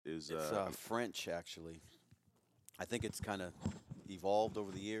was It's French, actually. I think it's kind of evolved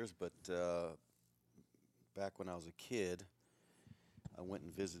over the years, but back when I was a kid, I went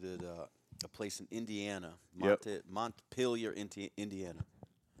and visited a place in Indiana, Yep. Montpelier, Indiana.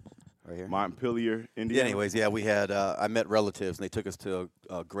 Right here. Montpelier, Yeah, Indiana. anyways, yeah, we had I met relatives, and they took us to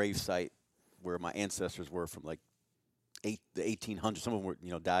a grave site where my ancestors were from like the 1800s. Some of them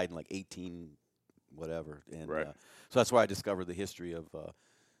were, died in like 18 whatever, and Right. so that's where I discovered the history of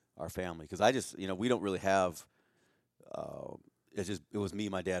our family. Because I just, we don't really have. It was me,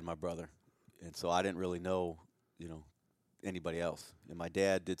 my dad, and my brother, and so I didn't really know, anybody else. And my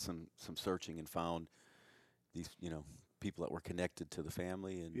dad did some searching and found these, people that were connected to the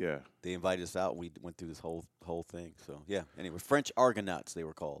family, and Yeah. they invited us out, and we went through this whole thing. So yeah. Anyway, French Argonauts they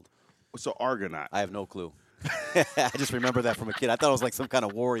were called. So Argonaut. I have no clue. I just remember that from a kid. I thought it was like some kind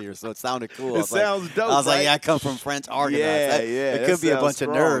of warrior, so it sounded cool. It sounds dope. I was like, right? yeah, I come from French Argonauts. Yeah, It that could be a sounds bunch strong,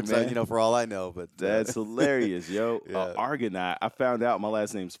 of nerds, man. for all I know. But That's hilarious, yo. Yeah. Argonaut. I found out my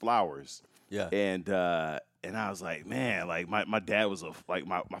last name's Flowers. yeah. And I was like, man, like my dad was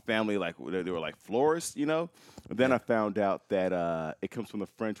my family, like they were like florists, And then Yeah. I found out that it comes from the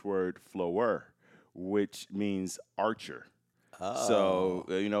French word fleur, which means archer. So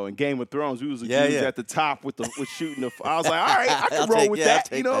in Game of Thrones, we was Yeah, accused yeah. at the top with shooting the. I was like, all right, I can I'll roll take- with yeah, I'll that.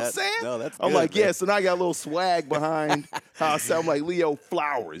 take You know what I'm that. saying? No, that's I'm good, like, man. yeah. So now I got a little swag behind how I sound like Leo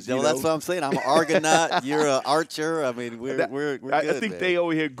Flowers. No, you that's know? what I'm saying. I'm an Argonaut. You're an archer. I mean, we're good. I think man. they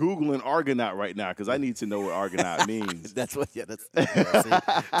over here Googling Argonaut right now because I need to know what Argonaut means. That's what. Yeah, that's. Yeah,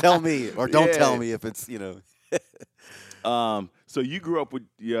 see, tell me or don't Yeah. tell me if it's So you grew up with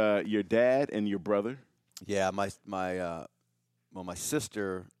your dad and your brother. Yeah, my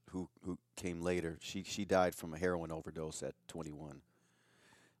sister who came later, she died from a heroin overdose at 21.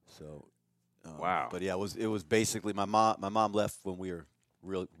 So, Wow. But yeah, it was basically my mom left when we were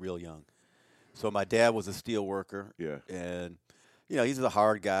real young. So my dad was a steel worker. Yeah. And he's a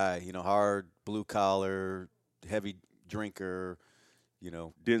hard guy. Hard blue collar, heavy drinker.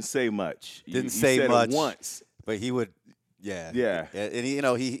 Didn't say much. Didn't you say said much. It once. But he would. Yeah. Yeah. And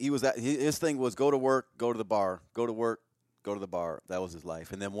he was his thing was go to work, go to the bar, go to work, go to the bar. That was his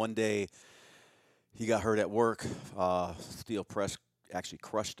life. And then one day he got hurt at work. Steel press actually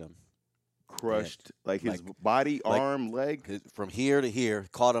crushed him. Crushed like his Like- body, like- arm, leg. From here to here,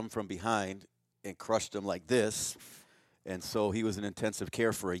 caught him from behind and crushed him like this. And so he was in intensive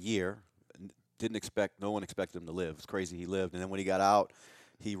care for a year. No one expected him to live. It's crazy he lived. And then when he got out,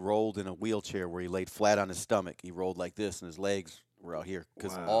 he rolled in a wheelchair where he laid flat on his stomach. He rolled like this, and his legs were out here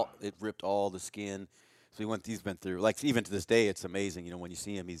because Wow. it ripped all the skin. So he's been through, like, even to this day, it's amazing. When you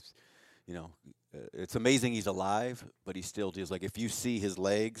see him, he's, it's amazing he's alive, but he still just, like, if you see his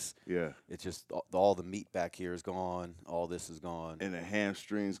legs, Yeah. it's just all the meat back here is gone. All this is gone, And the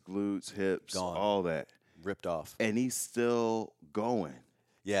hamstrings, glutes, hips, Gone. all that. ripped off. And he's still going.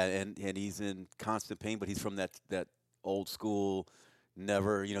 Yeah, and he's in constant pain, but he's from that old school.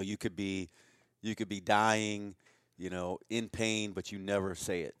 Never, you could be dying, in pain, but you never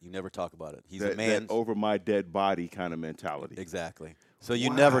say it. You never talk about it. He's a man. That over my dead body kind of mentality. Exactly. So you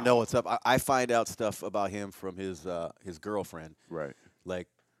never Wow. know what's up. I find out stuff about him from his girlfriend. Right. Like,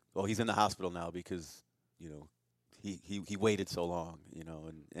 well, he's in the hospital now because he waited so long.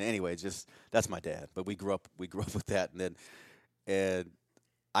 And anyway, that's my dad. But we grew up with that, and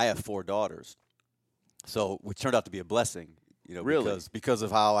I have 4 daughters, so which turned out to be a blessing. Really? Because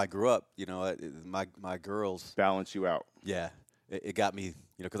of how I grew up. My girls. Balance you out. Yeah, it got me,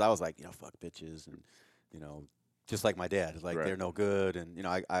 because I was like, fuck bitches, and just like my dad, like Right. they're no good, and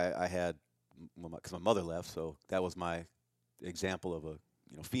I had, because my mother left, so that was my example of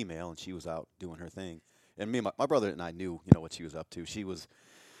a female, and she was out doing her thing, and me and my brother and I knew what she was up to. She was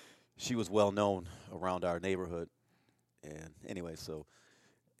well known around our neighborhood, and anyway, so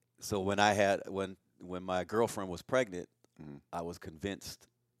when when my girlfriend was pregnant, Mhm. I was convinced,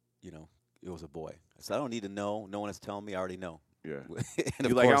 it was a boy. I said, I don't need to know. No one has told me. I already know. Yeah. And You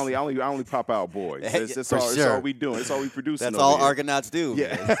of like I course, only pop out boys. That's For all. That's sure. all we doing. That's all we producing. that's over all here. Argonauts do.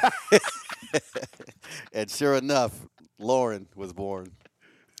 Yeah. man. And sure enough, Lauren was born,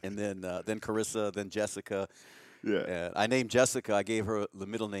 and then Carissa, then Jessica. Yeah. And I named Jessica. I gave her the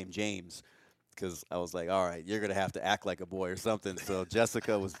middle name James, because I was like, all right, you're gonna have to act like a boy or something. So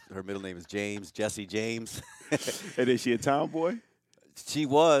Jessica was her middle name is James, Jesse James. And is she a tomboy? She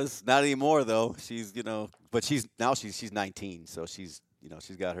was not anymore though. She's but she's 19, so she's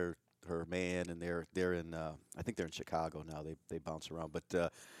she's got her man, and they're in I think they're in Chicago now. They bounce around,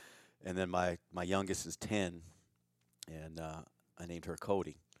 but and then my youngest is 10, and I named her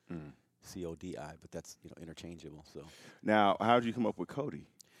Cody, Mm. Codi, but that's interchangeable. So Now, how did you come up with Cody?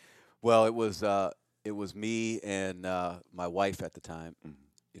 Well, it was me and my wife at the time. Mhm.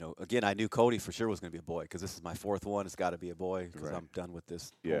 You know, again, I knew Cody for sure was going to be a boy because this is my fourth one. It's got to be a boy because Right. I'm done with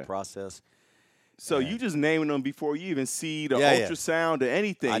this Yeah. whole process. So you And- just naming them before you even see the Yeah, yeah. ultrasound or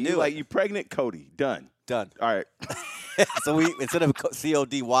anything. I You knew like it. you pregnant, Cody. Done. Done. All right. So we instead of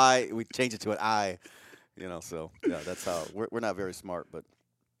CODY, we changed it to an I. You know, so yeah, that's how we're not very smart, but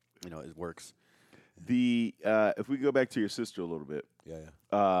you know, it works. The if we go back to your sister a little bit, Yeah,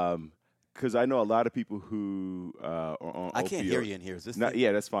 yeah. because I know a lot of people who are on. I can't hear opioid- you in here. Is this? Not, thing?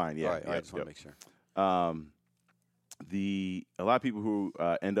 yeah, that's fine. Yeah. All right. All yep, right. Just want to yep. make sure. A lot of people who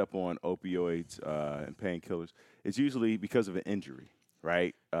end up on opioids and painkillers, it's usually because of an injury,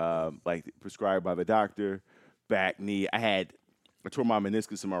 right? Like prescribed by the doctor, back, knee. I tore my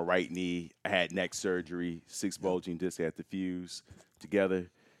meniscus in my right knee. I had neck surgery, 6 bulging discs I had to fuse together.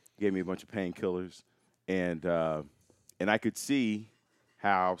 Gave me a bunch of painkillers, and I could see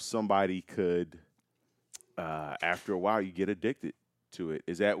how somebody could, after a while, you get addicted to it.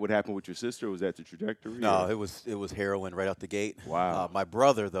 Is that what happened with your sister? Or was that the trajectory? No, or- it was heroin right out the gate. Wow. My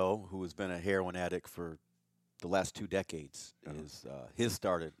brother, though, who has been a heroin addict for the last 2 decades, Uh-huh. is his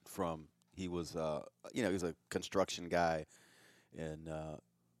started from he was he was a construction guy, and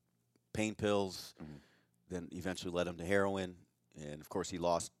pain pills, Mhm. then eventually led him to heroin, and of course he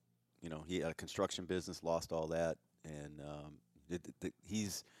lost. You know, he had a construction business, lost all that, and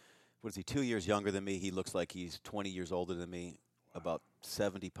he's what is he? 2 years younger than me. He looks like he's 20 years older than me. About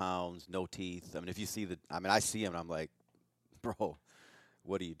 70 pounds, no teeth. I mean, if you see I see him and I'm like, bro,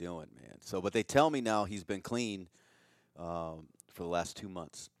 what are you doing, man? So, but they tell me now he's been clean for the last 2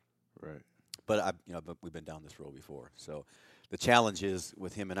 months. Right. But we've been down this road before. So, the challenge is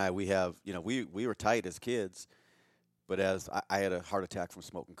with him and I. We have, we were tight as kids, but as I had a heart attack from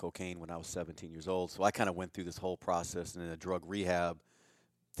smoking cocaine when I was 17 years old. So I kind of went through this whole process, and in a drug rehab,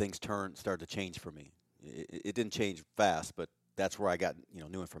 things started to change for me. It didn't change fast, but that's where I got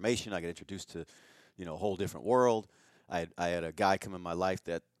new information. I got introduced to a whole different world. I had a guy come in my life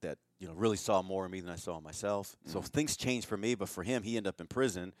that really saw more in me than I saw in myself. Mm-hmm. So things changed for me, but for him, he ended up in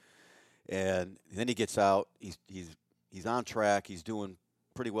prison, and then he gets out. He's on track. He's doing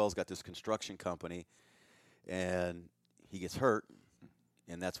pretty well. He's got this construction company, and he gets hurt,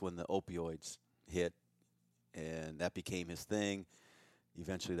 and that's when the opioids hit, and that became his thing.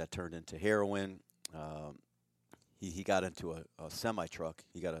 Eventually, that turned into heroin. He got into a semi truck.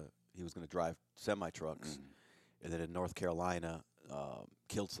 He was going to drive semi trucks, and then in North Carolina,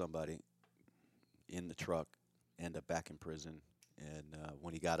 killed somebody in the truck. Ended up back in prison, and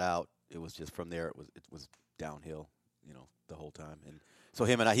when he got out, it was just from there. It was downhill, the whole time. And so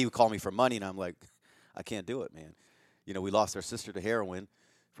he would call me for money, and I'm like, I can't do it, man. We lost our sister to heroin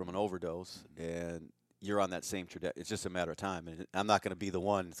from an overdose, and you're on that same trajectory. It's just a matter of time, and I'm not going to be the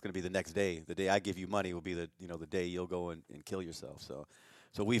one. It's going to be the next day. The day I give you money will be the day you'll go and kill yourself. So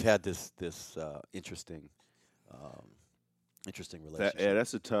we've had this interesting relationship.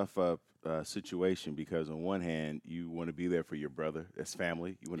 That's a tough situation because on one hand, you want to be there for your brother. That's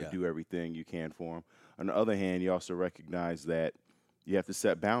family. You want to Yeah. do everything you can for him. On the other hand, you also recognize that you have to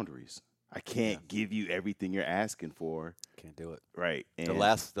set boundaries. I can't give you everything you're asking for. Can't do it. Right. And Our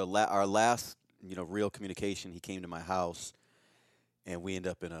last real communication, he came to my house, and we ended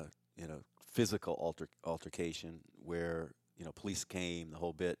up in a physical altercation where police came, the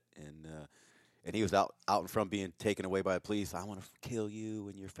whole bit, and he was out in front being taken away by the police. I want to kill you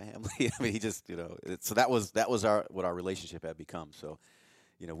and your family. I mean, he just so that was what our relationship had become. So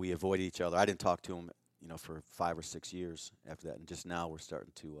we avoided each other. I didn't talk to him for 5 or 6 years after that, and just now we're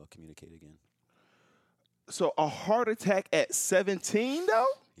starting to communicate again. so a heart attack at 17, though?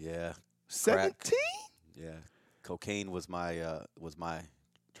 Yeah. 17? Yeah, cocaine was my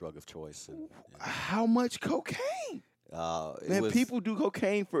drug of choice. And How much cocaine? it Man, was people do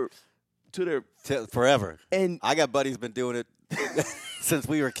cocaine to their forever. and I got buddies been doing it since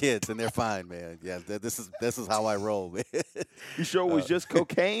we were kids, and they're fine, man. Yeah, this is how I roll, man. you sure it was just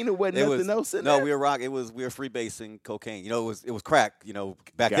cocaine or wasn't nothing else in no, there? we were freebasing cocaine. It was crack.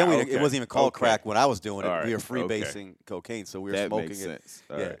 Back then Okay. it wasn't even called Okay. crack when I was doing it. All right. We were freebasing cocaine, so we were that smoking makes it. sense.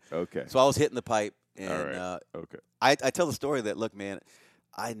 All Yeah. right. Okay. So I was hitting the pipe, and All right. Okay. I tell the story that, look, man,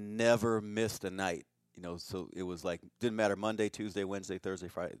 I never missed a night. So it was like, didn't matter Monday, Tuesday, Wednesday, Thursday,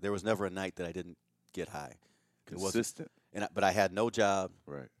 Friday. There was never a night that I didn't get high. It wasn't, Consistent. but I had no job.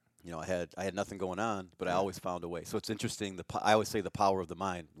 Right. I had nothing going on, but I always found a way. So it's interesting. I always say the power of the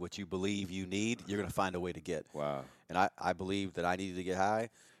mind. What you believe you need, you're going to find a way to get. Wow. And I believed that I needed to get high,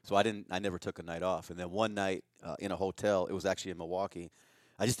 so I never took a night off. And then one night in a hotel, it was actually in Milwaukee.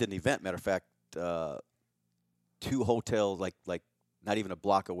 I just did an event. Matter of fact, 2 hotels, like not even a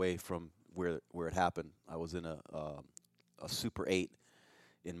block away from where it happened. I was in a Super 8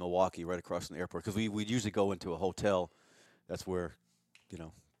 in Milwaukee, right across from the airport, because we usually go into a hotel. That's where, you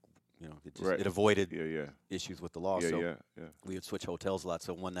know, Right. it avoided Yeah. issues with the law. Yeah. so Yeah. we would switch hotels a lot.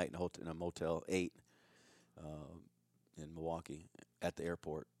 So one night in a Motel 8 in Milwaukee at the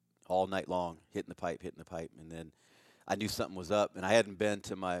airport, all night long, hitting the pipe, and then I knew something was up, and I hadn't been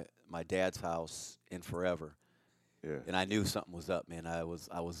to my dad's house in forever, Yeah. and I knew something was up, man. I was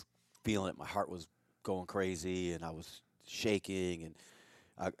feeling it. My heart was going crazy, and I was shaking, and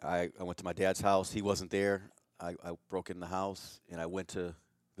I went to my dad's house. He wasn't there. I broke in the house, and I went to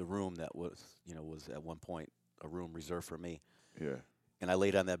the room that was at one point a room reserved for me. Yeah. And I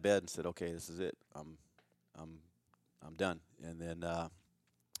laid on that bed and said, "Okay, this is it. I'm done." And then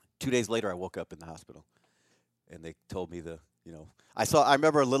 2 days later, I woke up in the hospital, and they told me I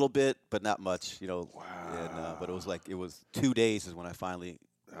remember a little bit, but not much, Wow. And but it was 2 days is when I finally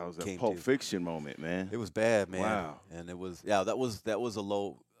That was a came Pulp to. Fiction moment, man. It was bad, man. Wow. And it was that was a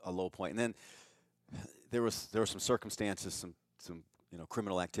low point. And then there were some circumstances, some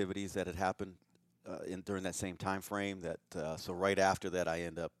criminal activities that had happened during that same time frame. So right after that, I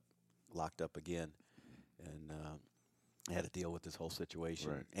end up locked up again, and I had to deal with this whole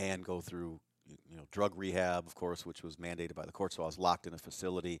situation Right. and go through drug rehab, of course, which was mandated by the court. So I was locked in a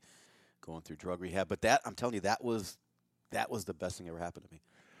facility, going through drug rehab. But I'm telling you, that was the best thing that ever happened to me.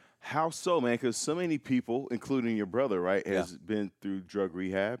 How so, man? Because so many people, including your brother, right, has Yeah. been through drug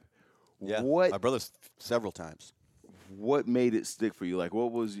rehab. Yeah, What my brother's several times. What made it stick for you? Like,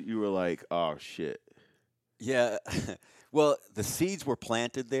 what was you were like, oh shit. Yeah, well, the seeds were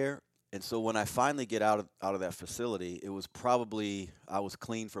planted there, and so when I finally get out of that facility, it was probably I was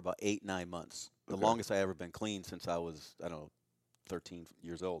clean for about 8-9 months, the Okay. longest I ever been clean since I was 13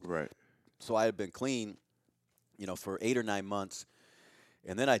 years old. Right. So I had been clean, for 8 or 9 months,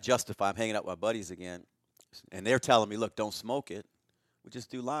 and then I'm hanging out with my buddies again, and they're telling me, look, don't smoke it. We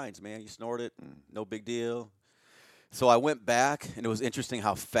just do lines, man. You snort it, no big deal. So I went back, and it was interesting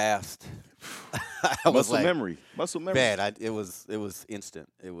how fast I was Muscle like, memory. Muscle memory. man, it was instant.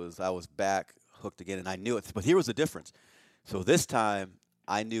 I was back hooked again, and I knew it. But here was the difference. So this time,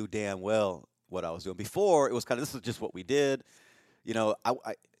 I knew damn well what I was doing. Before, it was this is just what we did. There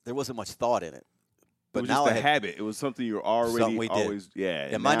wasn't much thought in it. But it was now just I a had habit. It was something you were already something we did. always yeah.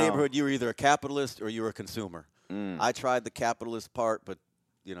 in my now- neighborhood. You were either a capitalist or you were a consumer. Mm. I tried the capitalist part, but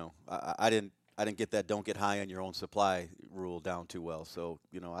I didn't get that don't get high on your own supply rule down too well. So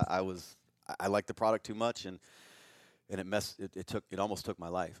I liked the product too much, and it almost took my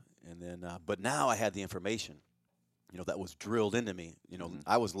life. And then but now I had the information, that was drilled into me.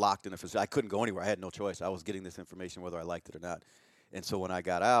 I was locked in a facility. I couldn't go anywhere. I had no choice. I was getting this information whether I liked it or not. And so when I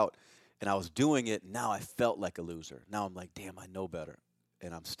got out and I was doing it, now I felt like a loser. Now I'm like, damn, I know better,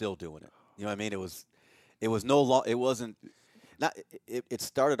 and I'm still doing it. You know what I mean? It was no long. It wasn't. Not. It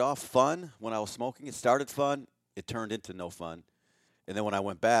started off fun when I was smoking. It started fun. It turned into no fun, and then when I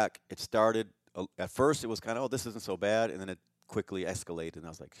went back, it started. At first, it was kind of, oh, this isn't so bad, and then it quickly escalated, and I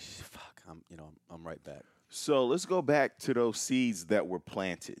was like, fuck, I'm right back. So let's go back to those seeds that were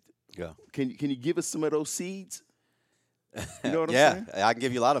planted. Yeah. Can you give us some of those seeds? You know what I'm Yeah, saying? I can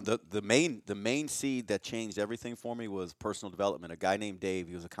give you a lot of them. The main seed that changed everything for me was personal development. A guy named Dave,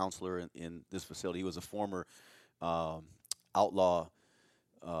 he was a counselor in this facility. He was a former outlaw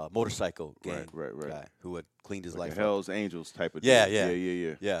motorcycle gang Right. guy who had cleaned his Like life a up. Hell's Angels type of Yeah,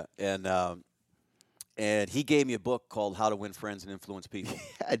 thing. Yeah, and he gave me a book called How to Win Friends and Influence People.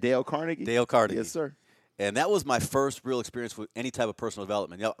 Dale Carnegie. Dale Carnegie. Yes, sir. And that was my first real experience with any type of personal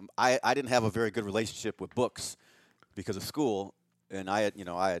development. I didn't have a very good relationship with books because of school, and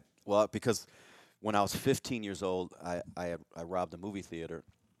because when I was 15 years old, I robbed a movie theater,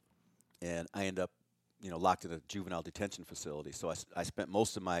 and I ended up locked in a juvenile detention facility. So I spent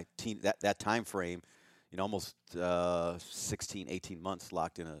most of my that time frame, almost 16, 18 months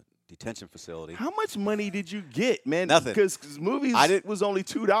locked in a detention facility. How much money did you get, man? Nothing. Because movies was only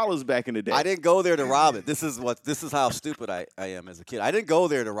 $2 back in the day. I didn't go there to rob it. This is how stupid I am as a kid. I didn't go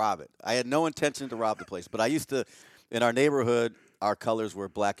there to rob it. I had no intention to rob the place. But I used to, in our neighborhood, our colors were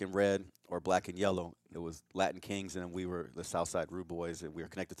black and red or black and yellow. It was Latin Kings, and we were the Southside Rude Boys, and we were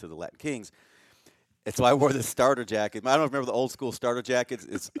connected to the Latin Kings. And so I wore this starter jacket. I don't remember the old school starter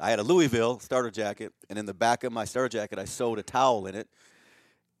jackets. I had a Louisville starter jacket, and in the back of my starter jacket, I sewed a towel in it.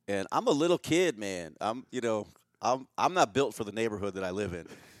 And I'm a little kid, man. I'm not built for the neighborhood that I live in.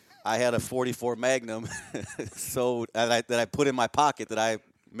 I had a .44 Magnum that I put in my pocket that I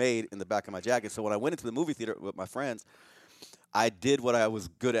made in the back of my jacket. So when I went into the movie theater with my friends, I did what I was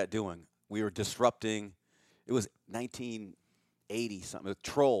good at doing. We were disrupting. It was 1980 80 something.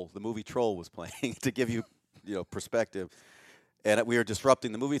 Troll, the movie Troll was playing to give you, perspective. And we were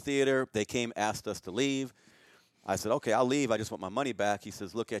disrupting the movie theater. They came, asked us to leave. I said, okay, I'll leave. I just want my money back. He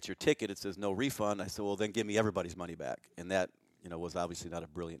says, look at your ticket. It says no refund. I said, well, then give me everybody's money back. And that, was obviously not a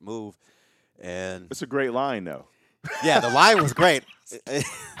brilliant move. And It's a great line, though. yeah, the line was great.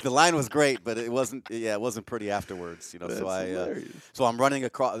 The line was great, but it wasn't. Yeah, it wasn't pretty afterwards. That's So hilarious. so I'm running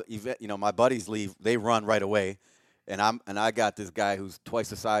across. My buddies leave. They run right away, and I got this guy who's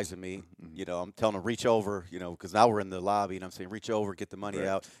twice the size of me. I'm telling him reach over. Because now we're in the lobby, and I'm saying reach over, get the money Right.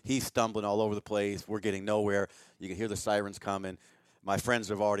 out. He's stumbling all over the place. We're getting nowhere. You can hear the sirens coming. My friends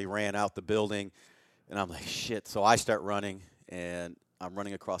have already ran out the building, and I'm like shit. So I start running, and I'm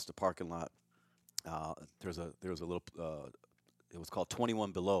running across the parking lot. There was a little. It was called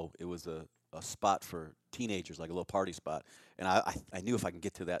 21 Below. It was a spot for teenagers, like a little party spot. And I knew if I can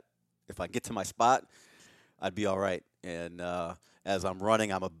get to that, if I get to my spot, I'd be all right. And as I'm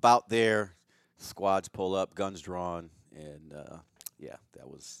running, I'm about there. Squads pull up, guns drawn, and yeah, that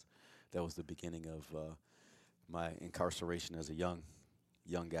was the beginning of my incarceration as a young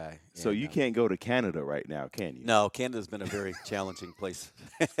guy. So And, you can't go to Canada right now, can you? No, Canada's been a very challenging place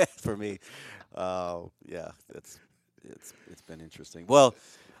for me. Yeah, it's been interesting. Well,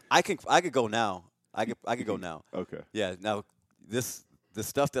 I could go now. I could go now. Okay. Yeah. Now the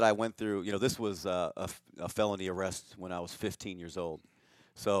stuff that I went through. This was a felony arrest when I was 15 years old.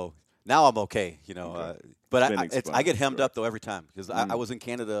 So now I'm okay. Okay. But Been I expunged, get hemmed right. up though every time because I was in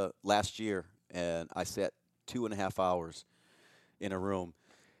Canada last year and I sat 2.5 hours in a room,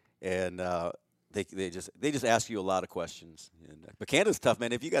 and they just ask you a lot of questions. But Canada's tough,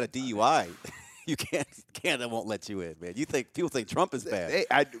 man. If you got a DUI, you can't. Canada won't let you in, man. People think Trump is bad.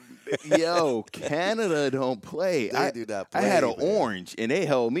 Yo, Canada don't play. They do not I had play, an man. orange, and they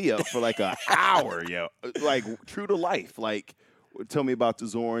held me up for like an hour, yo. Like, true to life. Like, tell me about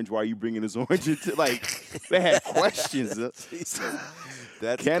this orange. Why are you bringing this orange into, like, they had questions.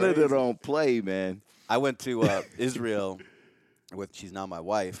 That's Canada crazy. don't play, man. I went to Israel with. She's now my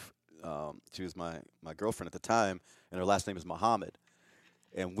wife. She was my girlfriend at the time, and her last name is Muhammad.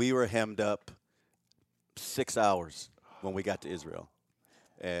 And we were hemmed up 6 hours when we got to Israel,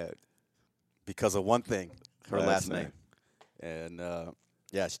 and because of one thing, her last name. And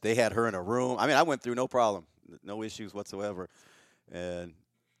yeah, they had her in a room. I mean, I went through no problem, no issues whatsoever, and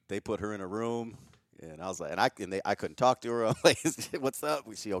they put her in a room. And I was like, I couldn't talk to her. I'm like, what's up?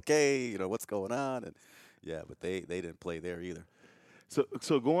 Was she okay? What's going on? And yeah, but they didn't play there either.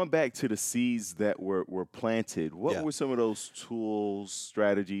 So going back to the seeds that were planted, what Yeah. were some of those tools,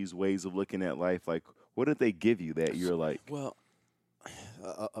 strategies, ways of looking at life? Like, what did they give you that you're like, Well,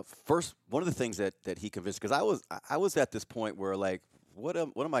 first, one of the things that he convinced, because I was at this point where like, what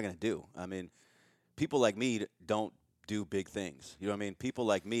am I going to do? I mean, people like me don't do big things. You know what I mean? People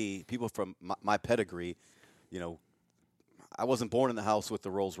like me, people from my pedigree, I wasn't born in the house with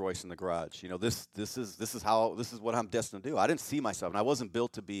the Rolls Royce in the garage. This is what I'm destined to do. I didn't see myself, and I wasn't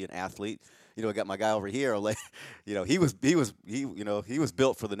built to be an athlete. I got my guy over here. Like, he was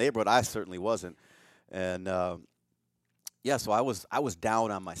built for the neighborhood. I certainly wasn't, and yeah. So I was down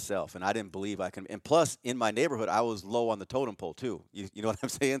on myself, and I didn't believe I can. And plus, in my neighborhood, I was low on the totem pole too. You know what I'm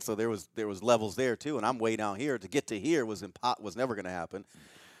saying? So there was levels there too, and I'm way down here. To get to here was never going to happen.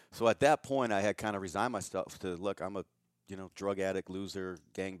 So at that point, I had kind of resigned myself to look. I'm a drug addict, loser,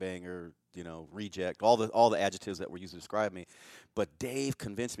 gangbanger, reject, all the adjectives that were used to describe me. But Dave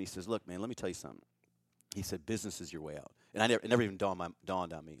convinced me. He says, "Look, man, let me tell you something." He said, "Business is your way out." And it never even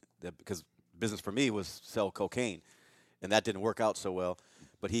dawned on me that because business for me was sell cocaine, and that didn't work out so well.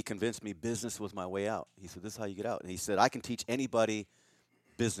 But he convinced me business was my way out. He said, "This is how you get out." And he said, "I can teach anybody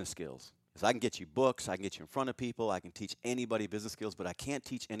business skills. So I can get you books, I can get you in front of people, I can teach anybody business skills, but I can't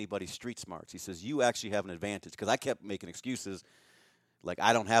teach anybody street smarts." He says, "You actually have an advantage." Because I kept making excuses, like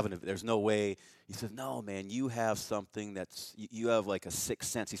I don't have there's no way. He says, "No, man, you have something you have like a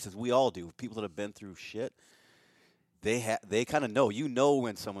sixth sense." He says, "We all do. People that have been through shit, they kind of know. You know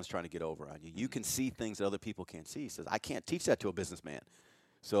when someone's trying to get over on you. You can see things that other people can't see." He says, "I can't teach that to a businessman.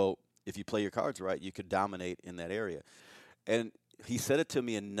 So if you play your cards right, you could dominate in that area." And he said it to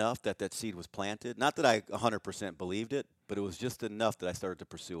me enough that seed was planted. Not that I 100% believed it, but it was just enough that I started to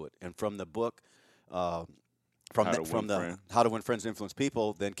pursue it. And from the book, How to Win Friends, Influence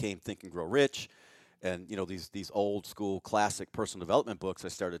People, then came Think and Grow Rich, and these old school classic personal development books I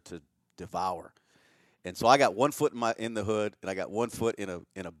started to devour. And so I got one foot in the hood, and I got one foot in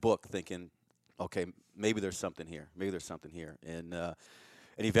a book, thinking, okay, maybe there's something here. Maybe there's something here. And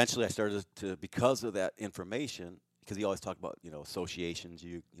eventually I started to, because of that information. Because he always talked about associations.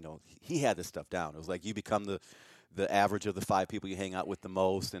 He had this stuff down. It was like you become the average of the 5 people you hang out with the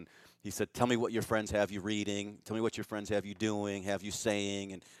most. And he said, tell me what your friends have you reading. Tell me what your friends have you doing, have you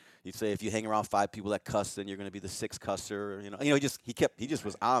saying. And he'd say, if you hang around 5 people that cuss, then you're going to be the 6th cusser. He just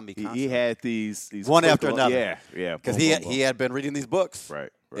was on me constantly. He had these one after another. Yeah. Because he had been reading these books. Right.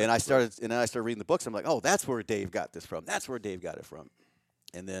 And I started reading the books. I'm like, oh, that's where Dave got this from. That's where Dave got it from.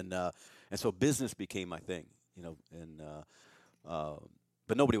 And then and so business became my thing,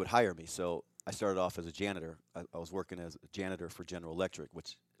 but nobody would hire me. So I started off as a janitor. I was working as a janitor for General Electric,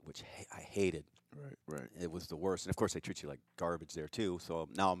 which I hated. Right. It was the worst. And of course they treat you like garbage there too. So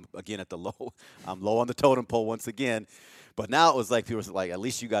now I'm again at the low. I'm low on the totem pole once again. But now it was like people were like, at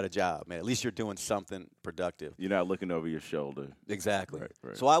least you got a job, man. At least you're doing something productive. You're not looking over your shoulder. Exactly.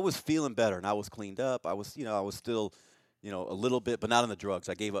 Right. So I was feeling better, and I was cleaned up. I was still, a little bit, but not on the drugs.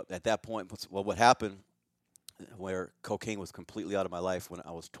 I gave up at that point. Well, what happened, where cocaine was completely out of my life when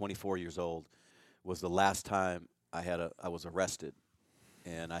I was 24 years old, was the last time I was arrested,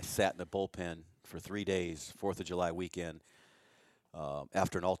 and I sat in a bullpen for 3 days, 4th of July weekend,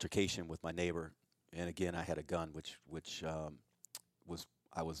 after an altercation with my neighbor. And again, I had a gun, which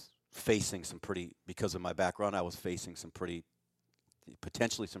I was facing some pretty, because of my background, I was facing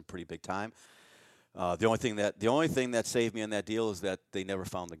potentially some pretty big time. The only thing that saved me in that deal is that they never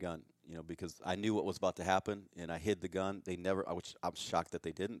found the gun, because I knew what was about to happen, and I hid the gun. I'm shocked that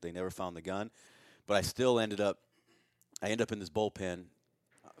they didn't. They never found the gun, but I still ended up in this bullpen,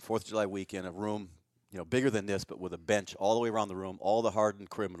 4th of July weekend, a room, bigger than this, but with a bench all the way around the room. All the hardened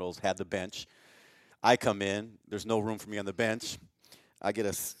criminals had the bench. I come in, there's no room for me on the bench. I get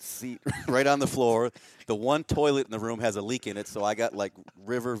a seat right on the floor. The one toilet in the room has a leak in it, so I got like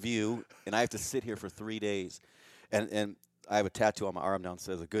river view, and I have to sit here for 3 days. And I have a tattoo on my arm now that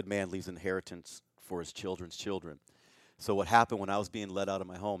says, a good man leaves inheritance for his children's children. So what happened when I was being let out of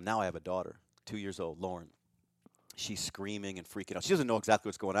my home, now I have a daughter, 2 years old, Lauren. She's screaming and freaking out. She doesn't know exactly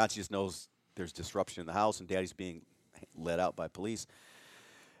what's going on. She just knows there's disruption in the house, and Daddy's being let out by police.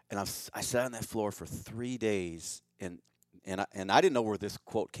 And I sat on that floor for 3 days, and I didn't know where this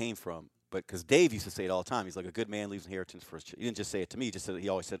quote came from, but because Dave used to say it all the time. He's like, a good man leaves inheritance for his children. He didn't just say it to me. He just said it, he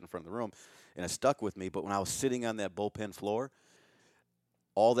always said it in front of the room, and it stuck with me. But when I was sitting on that bullpen floor,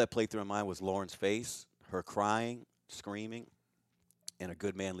 all that played through my mind was Lauren's face, her crying, screaming, and a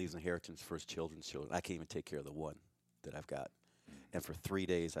good man leaves inheritance for his children's children. I can't even take care of the one that I've got. And for 3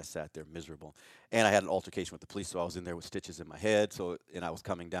 days, I sat there miserable. And I had an altercation with the police, so I was in there with stitches in my head. And I was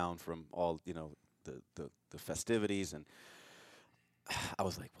coming down from all, the festivities, and I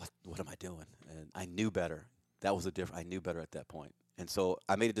was like, what am I doing? And I knew better. I knew better at that point. And so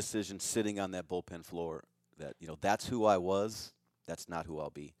I made a decision sitting on that bullpen floor that, that's who I was. That's not who I'll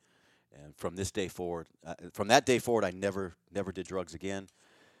be. And from that day forward, I never did drugs again.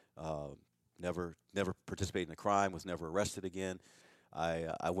 Never participated in a crime, was never arrested again.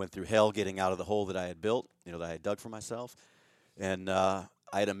 I went through hell getting out of the hole that I had built, that I had dug for myself. And I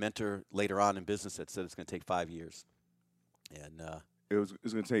had a mentor later on in business that said it's going to take 5 years. And it was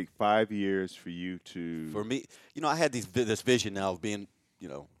going to take 5 years for you to... For me, I had this vision now of being,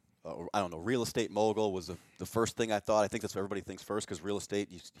 real estate mogul was the first thing I thought. I think that's what everybody thinks first, because real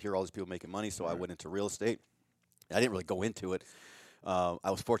estate, you hear all these people making money, so I went into real estate. I didn't really go into it. I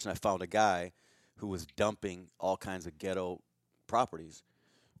was fortunate I found a guy who was dumping all kinds of ghetto properties,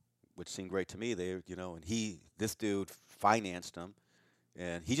 which seemed great to me. And this dude financed them,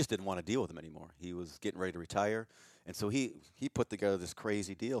 and he just didn't want to deal with them anymore. He was getting ready to retire, and so he put together this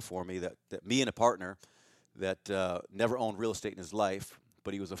crazy deal for me that me and a partner that never owned real estate in his life,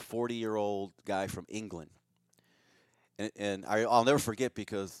 but he was a 40-year-old guy from England. And I'll never forget,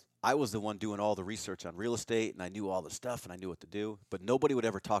 because I was the one doing all the research on real estate, and I knew all the stuff, and I knew what to do, but nobody would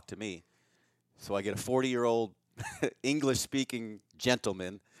ever talk to me. So I get a 40-year-old English-speaking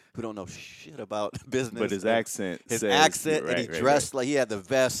gentleman who don't know shit about business. But his accent and he dressed like he had the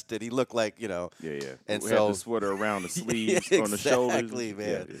vest, and he looked like, Yeah. And we so had the sweater around the sleeves, on the shoulders. Exactly,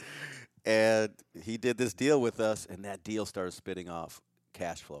 man. Yeah. And he did this deal with us, and that deal started spitting off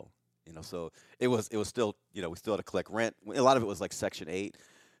cash flow. So it was still, we still had to collect rent. A lot of it was like Section 8.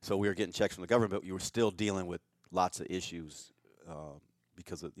 So we were getting checks from the government, but you were still dealing with lots of issues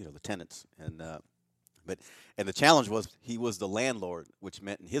because of the tenants. And the challenge was he was the landlord, which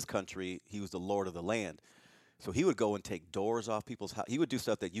meant in his country he was the lord of the land. So he would go and take doors off people's house. He would do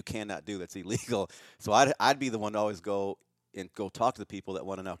stuff that you cannot do, that's illegal. So I'd be the one to always go talk to the people that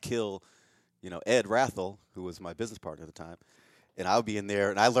want to now kill, Ed Rathel, who was my business partner at the time. And I would be in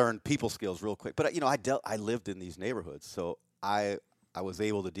there, and I learned people skills real quick. But I lived in these neighborhoods, so I was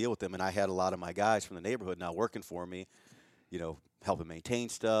able to deal with them, and I had a lot of my guys from the neighborhood now working for me, helping maintain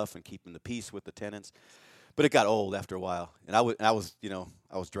stuff and keeping the peace with the tenants. But it got old after a while, and I was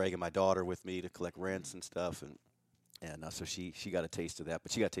I was dragging my daughter with me to collect rents and stuff, and so she got a taste of that,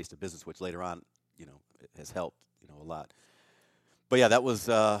 but she got a taste of business, which later on it has helped a lot. But yeah, that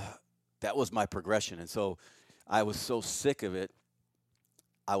was my progression, and so I was so sick of it.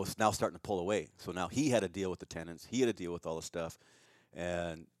 I was now starting to pull away. So now he had to deal with the tenants. He had to deal with all the stuff,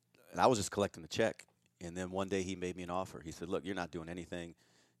 and I was just collecting the check. And then one day he made me an offer. He said, "Look, you're not doing anything."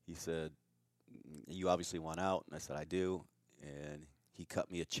 He said, "You obviously want out." And I said, "I do." And he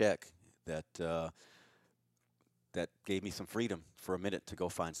cut me a check that that gave me some freedom for a minute to go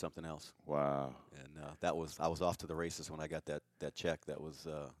find something else. Wow. And I was off to the races when I got that check. That was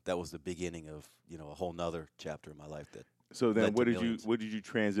the beginning of a whole nother chapter in my life. That So then, led to millions. what did you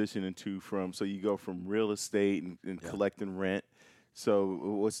transition into from? So you go from real estate and Yeah. collecting rent. So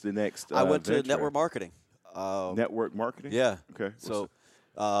what's the next? I went to venture? network marketing. Network marketing. Yeah. Okay. So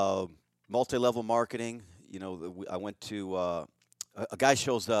multi-level marketing. I went to a guy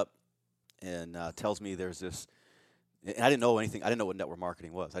shows up and tells me there's this. And I didn't know anything. I didn't know what network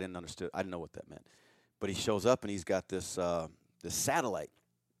marketing was. I didn't know what that meant. But he shows up and he's got this this satellite.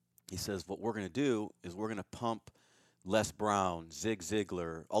 He says, "What we're going to do is we're going to pump Les Brown, Zig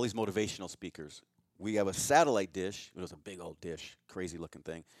Ziglar, all these motivational speakers. We have a satellite dish. It was a big old dish, crazy looking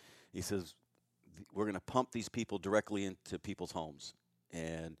thing." He says, "We're going to pump these people directly into people's homes."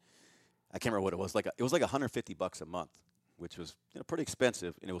 And I can't remember what it was. It was like $150 a month, which was pretty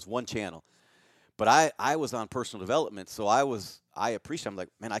expensive, and it was one channel. But I was on personal development, so I appreciate. I'm like,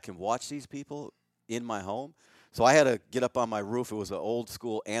 man, I can watch these people in my home. So I had to get up on my roof. It was an old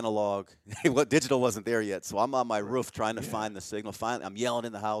school analog. Digital wasn't there yet, so I'm on my roof trying to find the signal. Finally, I'm yelling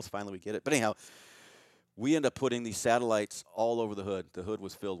in the house. Finally, we get it. But anyhow, we end up putting these satellites all over the hood. The hood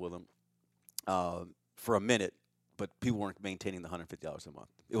was filled with them for a minute, but people weren't maintaining the $150 a month.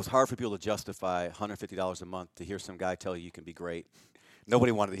 It was hard for people to justify $150 a month to hear some guy tell you can be great.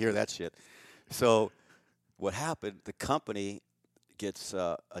 Nobody wanted to hear that shit. So what happened, the company gets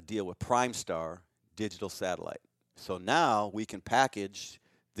a deal with Primestar Digital Satellite. So now we can package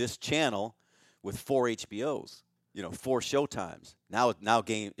this channel with 4 HBOs, 4 showtimes. Now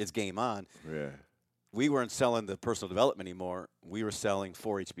it's game on. Yeah. We weren't selling the personal development anymore. We were selling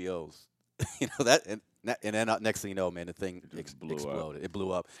 4 HBOs. And then next thing you know, man, the thing exploded. It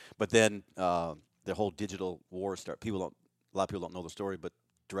blew up. But then the whole digital war started. A lot of people don't know the story, but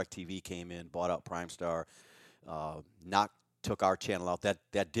DirecTV came in, bought out Primestar, took our channel out.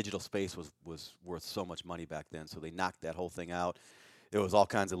 That digital space was worth so much money back then, so they knocked that whole thing out. There was all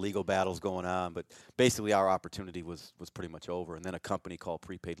kinds of legal battles going on, but basically our opportunity was pretty much over. And then a company called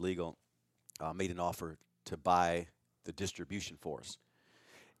Prepaid Legal made an offer to buy the distribution force,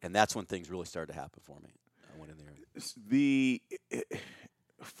 and that's when things really started to happen for me. I went in there. The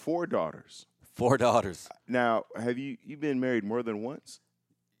 4 daughters. 4 daughters. Now, have you been married more than once?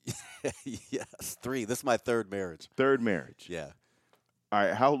 Yes, 3. This is my 3rd marriage. 3rd marriage. Yeah. All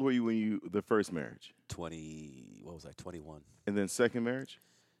right. How old were you when the first marriage? 21. And then second marriage?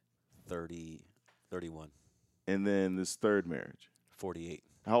 31. And then this 3rd marriage? 48.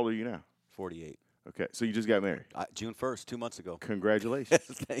 How old are you now? 48. Okay. So you just got married? June 1st, 2 months ago. Congratulations.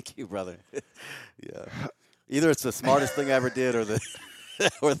 Thank you, brother. Yeah. Either it's the smartest thing I ever did or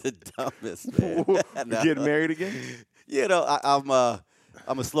the dumbest, man. You getting married again?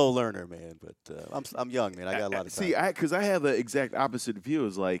 I'm a slow learner, man, but I'm young, man. I got a lot of time. See, because I have the exact opposite view.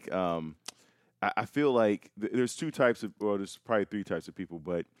 It's like I feel like there's 2 types of, well, there's probably 3 types of people,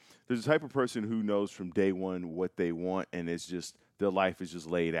 but there's a type of person who knows from day one what they want, and it's just their life is just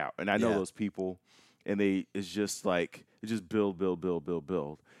laid out. And I know those people, and it's just like it's just build.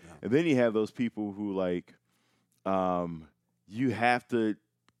 Yeah. And then you have those people who like you have to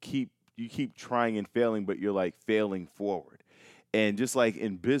keep trying and failing, but you're like failing forward. And just like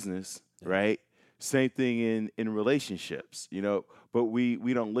in business, right? Same thing in relationships, But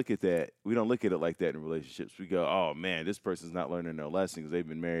we don't look at that. We don't look at it like that in relationships. We go, oh man, this person's not learning their lessons. They've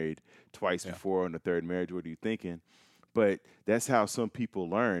been married twice before on the 3rd marriage. What are you thinking? But that's how some people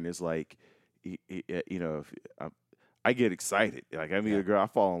learn. Is like, if I get excited. Like I meet a girl, I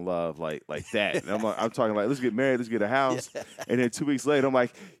fall in love like that. And I'm talking like, let's get married, let's get a house. Yeah. And then 2 weeks later, I'm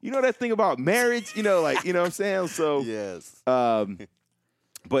like, that thing about marriage, you know what I'm saying? So yes.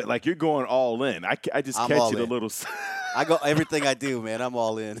 But like you're going all in. I just catch it a little. I go everything I do, man. I'm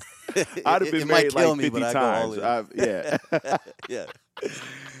all in. I'd have been married like 50 but times. I go all in. Yeah. Yeah.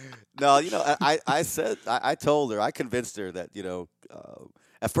 No, I told her, I convinced her that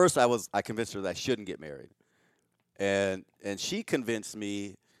at first I convinced her that I shouldn't get married. And she convinced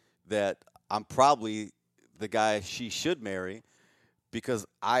me that I'm probably the guy she should marry, because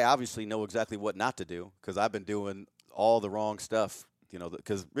I obviously know exactly what not to do because I've been doing all the wrong stuff. You know,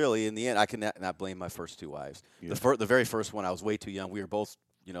 because really, in the end, I can not blame my first two wives. Yeah. The very first one, I was way too young. We were both,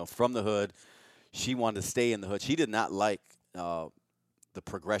 you know, from the hood. She wanted to stay in the hood. She did not like the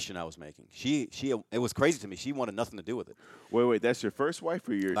progression I was making. It was crazy to me. She wanted nothing to do with it. Wait, that's your first wife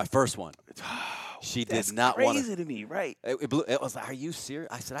or your? My first one. She That's did not want crazy to me, right? It was like, are you serious?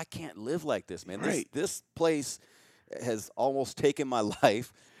 I said, I can't live like this, man. Right. This place has almost taken my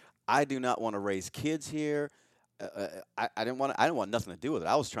life. I do not want to raise kids here. I didn't want nothing to do with it.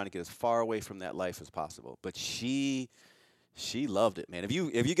 I was trying to get as far away from that life as possible. But she loved it, man. If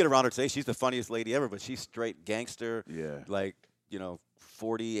you get around her today, she's the funniest lady ever. But she's straight gangster. Yeah. Like, you know,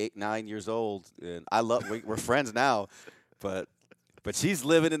 9 years old, and we're friends now, but she's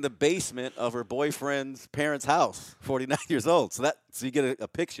living in the basement of her boyfriend's parents' house, 49 years old. So you get a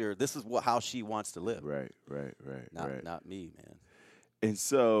picture. This is how she wants to live. Right. Not me, man. And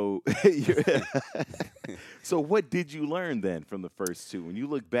so, so what did you learn then from the first two? When you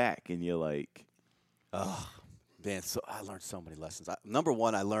look back and you're like, oh man, so I learned so many lessons. Number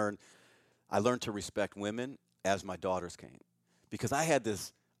one, I learned to respect women as my daughters came, because I had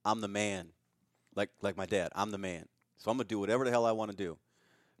this, I'm the man, like my dad. I'm the man, so I'm gonna do whatever the hell I want to do.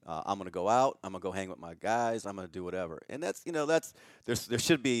 I'm gonna go out. I'm gonna go hang with my guys. I'm gonna do whatever. And there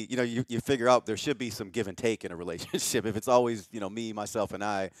should be, you figure out there should be some give and take in a relationship. If it's always, me, myself, and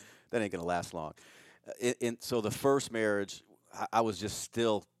I, that ain't gonna last long. So the first marriage, I was just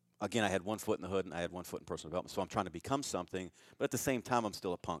still, again, I had one foot in the hood and I had one foot in personal development. So I'm trying to become something, but at the same time, I'm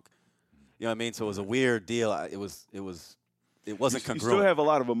still a punk. You know what I mean? So it was a weird deal. It wasn't congruent. You still have a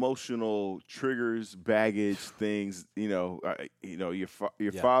lot of emotional triggers, baggage, things. Your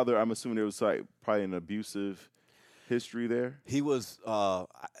father. I'm assuming there was probably an abusive history there. He was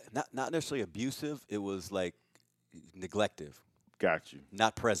not necessarily abusive. It was like neglective. Got you.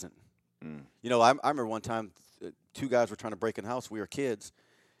 Not present. I remember one time, two guys were trying to break in the house. We were kids.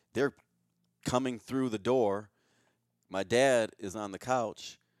 They're coming through the door. My dad is on the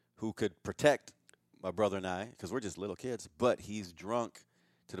couch, who could protect my brother and I, because we're just little kids, but he's drunk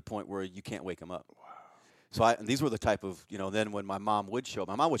to the point where you can't wake him up. Wow. So these were the type of, then when my mom would show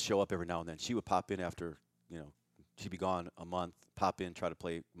up every now and then. She would pop in after, she'd be gone a month, pop in, try to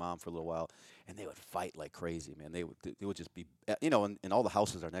play mom for a little while, and they would fight like crazy, man. They would just be, and all the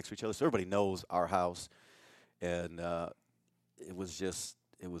houses are next to each other, so everybody knows our house, and it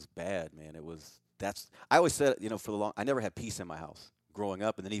was bad, man. I always said, I never had peace in my house growing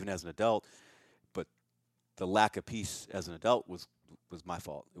up, and then even as an adult. The lack of peace as an adult was my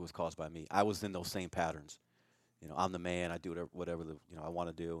fault. It was caused by me. I was in those same patterns. I'm the man. I do whatever I want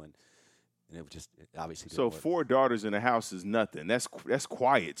to do, and it obviously didn't work. 4 daughters in the house is nothing. That's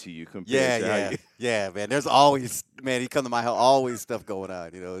quiet to you compared to yeah, man. There's always, man. You come to my house, always stuff going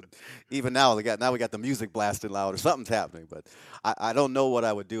on. Even now we got the music blasting loud or something's happening. But I don't know what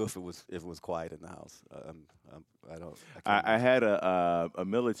I would do if it was quiet in the house. I had a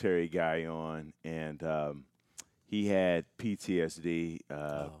military guy on, and he had PTSD,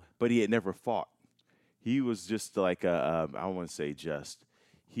 but he had never fought. He was just like I don't want to say just.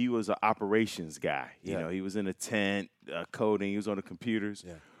 He was an operations guy. He was in a tent, coding. He was on the computers,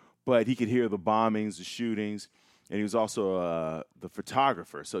 but he could hear the bombings, the shootings, and he was also the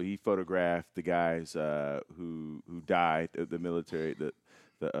photographer. So he photographed the guys who died, the military,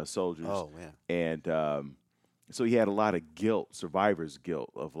 the soldiers. Oh man! And so he had a lot of guilt, survivor's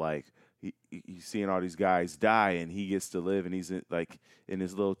guilt, of like he's seeing all these guys die, and he gets to live, and he's in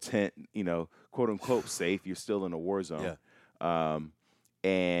his little tent, quote unquote safe. You're still in a war zone. Yeah.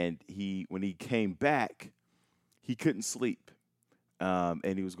 And when he came back, he couldn't sleep,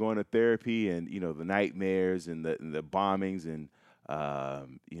 and he was going to therapy, and the nightmares and the bombings and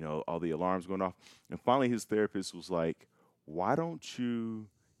all the alarms going off, and finally his therapist was like, "Why don't you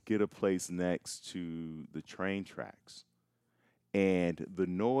get a place next to the train tracks, and the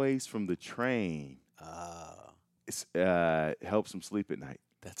noise from the train helps him sleep at night."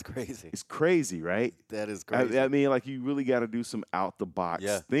 That's crazy. It's crazy, right? That is crazy. I mean, like, you really got to do some out-the-box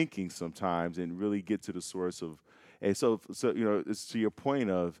Yeah. thinking sometimes and really get to the source of – and so it's to your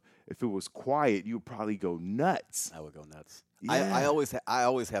point of if it was quiet, you would probably go nuts. I would go nuts. Yeah. I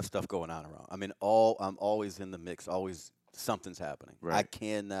always have stuff going on around. I mean, I'm always in the mix. Always something's happening. Right. I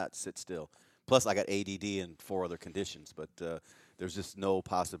cannot sit still. Plus, I got ADD and 4 other conditions, but there's just no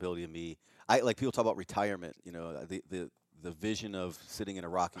possibility of me. Like people talk about retirement. The vision of sitting in a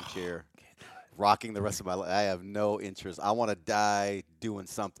rocking chair, rocking the rest of my life. I have no interest. I want to die doing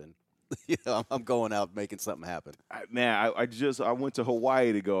something. I'm going out making something happen. I went to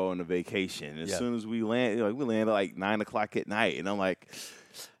Hawaii to go on a vacation. As Yeah. soon as we land, we landed like 9 o'clock at night, and I'm like,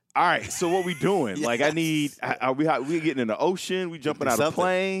 all right, so what we doing? Like, I need. We getting in the ocean? We jumping Do out of a something.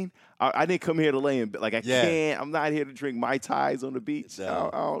 plane? I didn't come here to lay in bed. Like, I Yeah. can't. I'm not here to drink Mai Tais on the beach.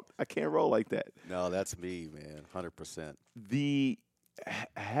 No. I can't roll like that. No, that's me, man, 100%.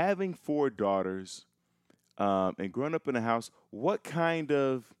 Having 4 daughters, and growing up in a house, what kind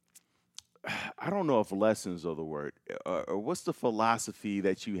of, I don't know if lessons are the word, or what's the philosophy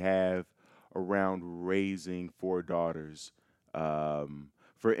that you have around raising 4 daughters?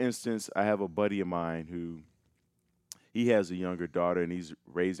 For instance, I have a buddy of mine who he has a younger daughter and he's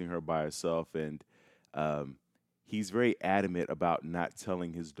raising her by himself, and he's very adamant about not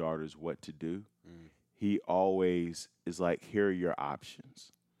telling his daughters what to do. He always is like, here are your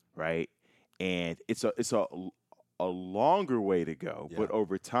options, right? And it's a longer way to go, Yeah. but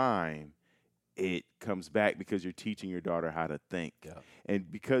over time, it comes back because you're teaching your daughter how to think. Yeah.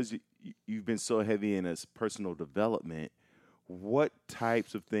 And because you've been so heavy in this personal development, what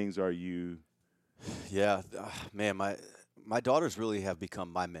types of things are you? Yeah, man, my daughters really have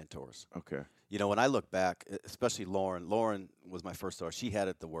become my mentors. Okay. When I look back, especially Lauren. Lauren was my first daughter. She had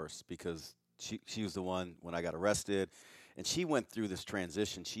it the worst because she was the one when I got arrested, and she went through this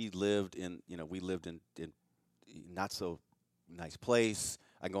transition. She lived in, we lived in not so nice place.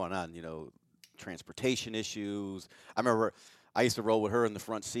 I go on, transportation issues. I remember I used to roll with her in the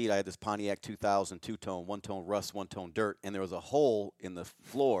front seat. I had this Pontiac 2000 two-tone, one-tone rust, one-tone dirt, and there was a hole in the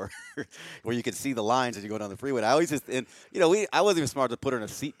floor where you could see the lines as you go down the freeway. I always I wasn't even smart to put her in a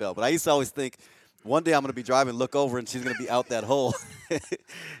seatbelt, but I used to always think, one day I'm going to be driving, look over, and she's going to be out that hole.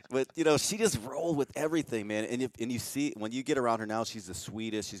 But, she just rolled with everything, man. And you see, when you get around her now, she's the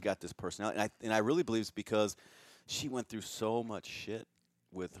sweetest. She's got this personality. And I really believe it's because she went through so much shit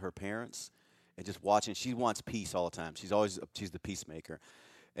with her parents. And just watching, she wants peace all the time. She's the peacemaker,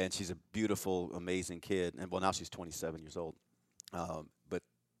 and she's a beautiful, amazing kid. And well, now she's 27 years old. But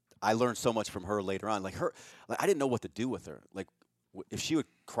I learned so much from her later on. I didn't know what to do with her. Like, if she would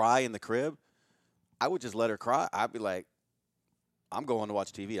cry in the crib, I would just let her cry. I'd be like, I'm going to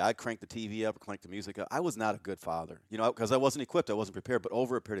watch TV. I'd crank the TV up, crank the music up. I was not a good father, because I wasn't equipped. I wasn't prepared. But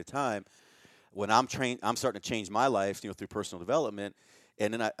over a period of time, when I'm trained, I'm starting to change my life, through personal development.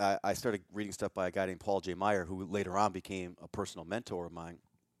 And then I started reading stuff by a guy named Paul J. Meyer, who later on became a personal mentor of mine.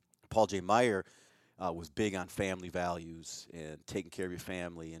 Paul J. Meyer was big on family values and taking care of your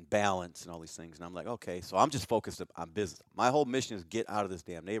family and balance and all these things. And I'm like, okay, so I'm just focused on business. My whole mission is get out of this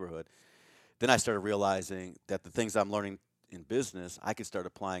damn neighborhood. Then I started realizing that the things I'm learning in business, I could start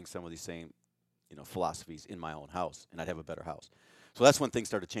applying some of these same, philosophies in my own house, and I'd have a better house. So that's when things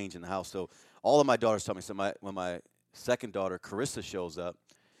started changing in the house. So all of my daughters tell me, when my second daughter, Carissa, shows up,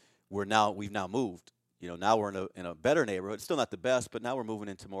 we've now moved. Now we're in a better neighborhood. Still not the best, but now we're moving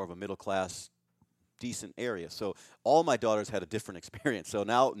into more of a middle class, decent area. So all my daughters had a different experience. So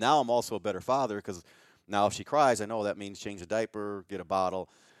now I'm also a better father, because now if she cries, I know that means change a diaper, get a bottle.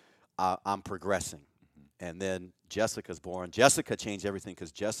 I'm progressing. And then Jessica's born. Jessica changed everything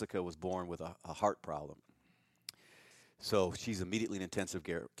because Jessica was born with a heart problem. So she's immediately in intensive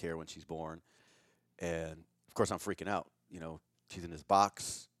care when she's born. And of course, I'm freaking out. She's in this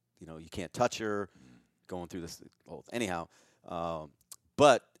box. You can't touch her. Going through this. Well, anyhow,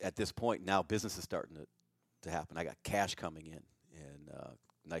 but at this point now, business is starting to happen. I got cash coming in and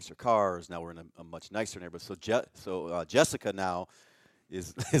nicer cars. Now we're in a much nicer neighborhood. So Jessica now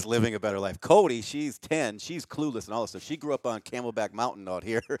is living a better life. Cody, she's 10. She's clueless and all this stuff. She grew up on Camelback Mountain out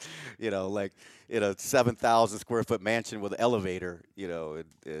here, like in a 7,000 square foot mansion with an elevator,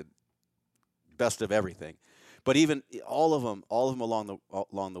 and best of everything. But even all of them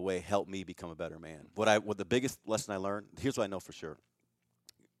along the way helped me become a better man. What the biggest lesson I learned, here's what I know for sure.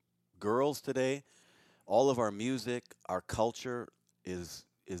 Girls today, all of our music, our culture is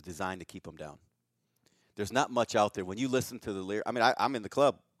designed to keep them down. There's not much out there. When you listen to the lyrics, I'm in the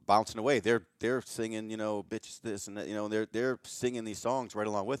club bouncing away. They're singing, bitch this and that, they're singing these songs right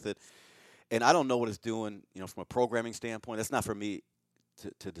along with it. And I don't know what it's doing, from a programming standpoint. That's not for me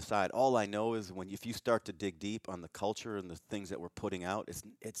to decide. All I know is if you start to dig deep on the culture and the things that we're putting out,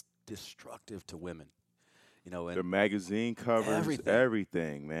 it's destructive to women. And the magazine covers,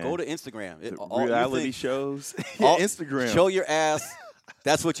 everything, man. Go to Instagram. Reality shows. Instagram. Show your ass.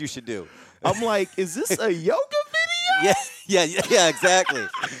 That's what you should do. I'm like, is this a yoga video? Yeah, exactly.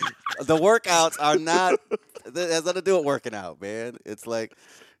 The workouts are not, that has nothing to do with working out, man. It's like,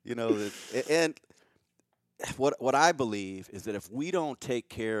 and what I believe is that if we don't take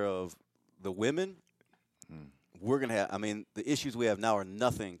care of the women, we're going to have, I mean, the issues we have now are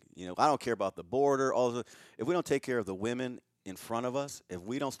nothing. You know, I don't care about the border, all the, if we don't take care of the women in front of us, if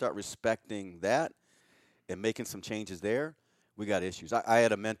we don't start respecting that and making some changes there, we got issues. I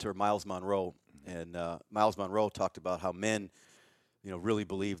had a mentor, Miles Monroe, and Miles Monroe talked about how men, really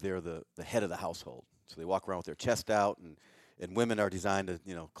believe they're the head of the household. So they walk around with their chest out, and women are designed to,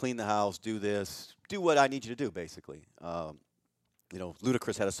 clean the house, do this, do what I need you to do, basically.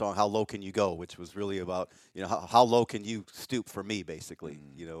 Ludacris had a song, "How Low Can You Go," which was really about, how low can you stoop for me, basically,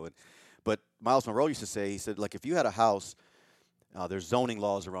 But Miles Monroe used to say, he said, like, if you had a house, there's zoning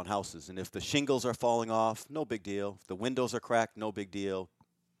laws around houses, and if the shingles are falling off, no big deal. If the windows are cracked, no big deal.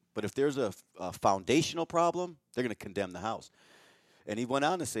 But if there's a foundational problem, they're going to condemn the house. And he went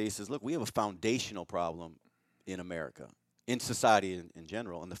on to say, he says, look, we have a foundational problem in America, in society in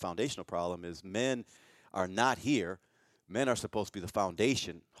general, and the foundational problem is men are not here. Men are supposed to be the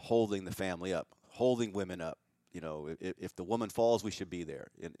foundation holding the family up, holding women up. If the woman falls, we should be there.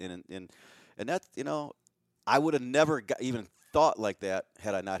 And that's, I would have never even thought like that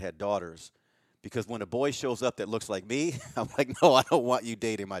had I not had daughters. Because when a boy shows up that looks like me, I'm like, no, I don't want you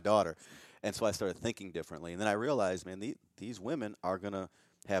dating my daughter. And so I started thinking differently. And then I realized, man, these women are going to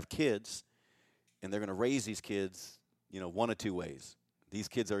have kids, and they're going to raise these kids, one of two ways. These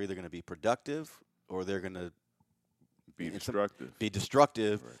kids are either going to be productive, or they're going to be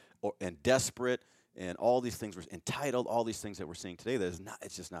destructive, right. And desperate, and all these things, we're entitled, all these things that we're seeing today,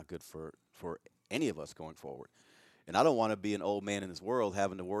 it's just not good for any of us going forward. And I don't want to be an old man in this world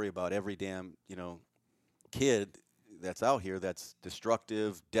having to worry about every damn, kid that's out here that's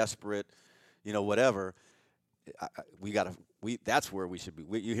destructive, desperate, whatever. That's where we should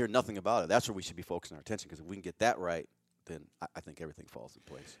be. You hear nothing about it. That's where we should be focusing our attention, because if we can get that right, then I think everything falls in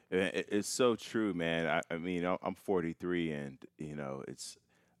place. It's so true, man. I mean, I'm 43, and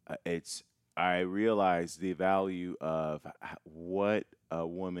I realize the value of what a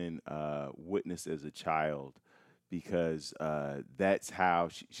woman witnessed as a child, because that's how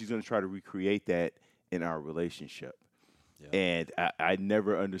she's going to try to recreate that in our relationship. Yeah. And I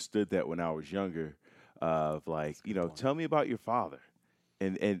never understood that when I was younger. Of like, tell me about your father,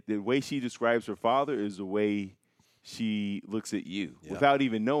 and the way she describes her father is the way she looks at you. Yep. Without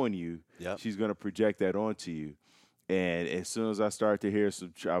even knowing you. Yep. She's going to project that onto you. And as soon as I start to hear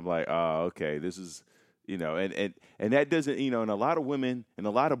I'm like, oh, okay, this is, and that doesn't, and a lot of women and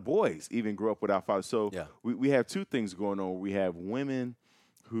a lot of boys even grow up without fathers. So yeah. we have two things going on. We have women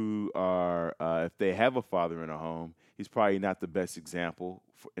who are, if they have a father in a home, he's probably not the best example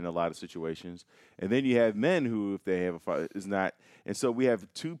in a lot of situations. And then you have men who, if they have a father, is not. And so we have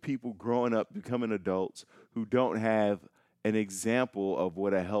two people growing up, becoming adults, who don't have an example of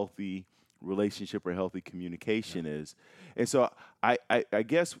what a healthy relationship or healthy communication is. And so I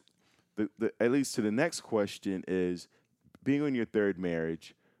guess at least to the next question is, being on your third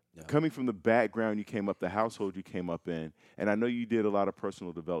marriage, coming from the background you came up, the household you came up in, and I know you did a lot of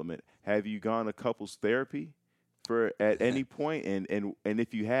personal development. Have you gone to couples therapy at any point? And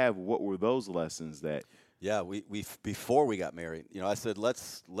if you have, what were those lessons that? Yeah, we before we got married, I said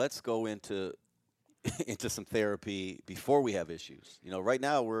let's go into some therapy before we have issues. Right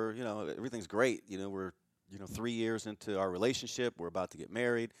now we're, everything's great. We're 3 years into our relationship. We're about to get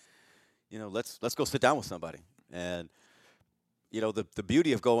married. Let's go sit down with somebody. And the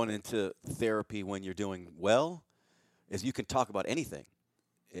beauty of going into therapy when you're doing well is you can talk about anything.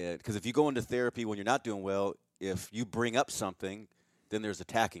 Because if you go into therapy when you're not doing well, if you bring up something, then there's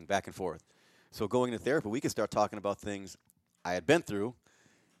attacking back and forth. So going into therapy, we can start talking about things I had been through,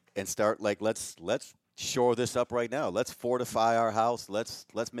 and start like, let's shore this up right now. Let's fortify our house. Let's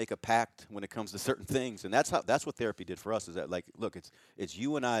make a pact when it comes to certain things. And that's what therapy did for us. Is that, like, look, it's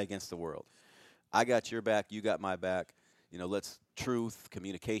you and I against the world. I got your back. You got my back. Let's truth,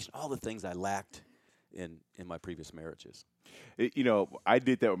 communication, all the things I lacked in my previous marriages. I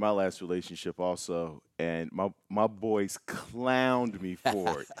did that with my last relationship also, and my boys clowned me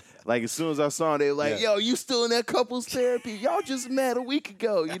for it. Like, as soon as I saw them, they were like, yo, you still in that couples therapy? Y'all just met a week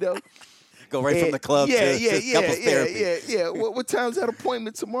ago, Go right from the club to couples therapy. Yeah. What time's that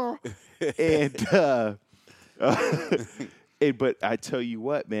appointment tomorrow? But I tell you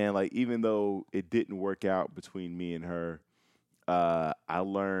what, man, like, even though it didn't work out between me and her, I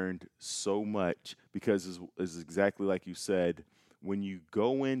learned so much, because it's exactly like you said. When you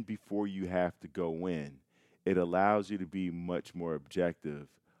go in before you have to go in, it allows you to be much more objective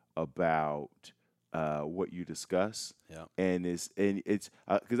about what you discuss. Yeah. And it's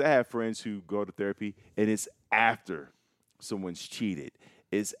because I have friends who go to therapy, and it's after someone's cheated.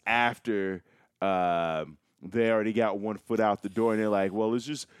 It's after they already got one foot out the door, and they're like, well, let's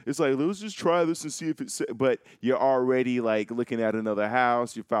just try this and see if it's, but you're already like looking at another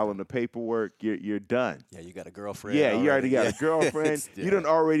house, you're filing the paperwork, you're done. Yeah, you got a girlfriend. Yeah, you already got Yeah. a girlfriend. Yeah. You done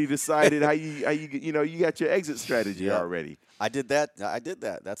already decided how you got your exit strategy Yeah. already. I did that.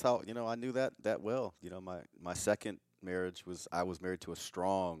 That's how, I knew that well. My second marriage I was married to a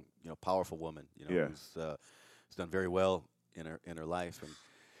strong, powerful woman, Yeah. who's done very well in her life.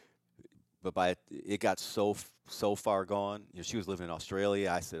 But it got so far gone. She was living in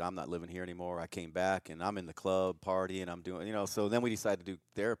Australia. I said, I'm not living here anymore. I came back, and I'm in the club party, and I'm doing, so then we decided to do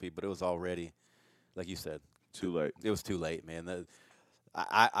therapy, but it was already, like you said, Too late. it was too late, man.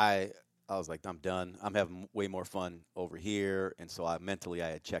 I was like, I'm done. I'm having way more fun over here, and so mentally I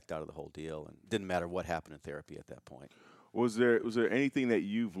had checked out of the whole deal, and it didn't matter what happened in therapy at that point. Was there anything that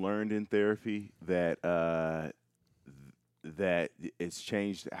you've learned in therapy that that it's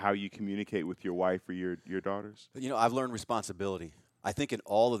changed how you communicate with your wife or your daughters? I've learned responsibility. I think in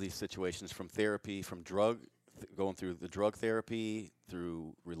all of these situations, from therapy, from going through the drug therapy,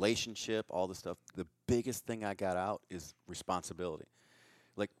 through relationship, all this stuff, the biggest thing I got out is responsibility.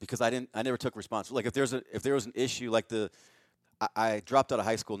 Like, because I never took responsibility. Like, if there was an issue, like I dropped out of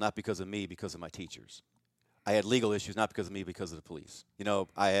high school not because of me, because of my teachers. I had legal issues not because of me, because of the police.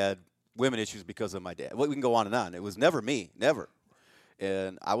 I had women issues because of my dad. Well, we can go on and on. It was never me, never.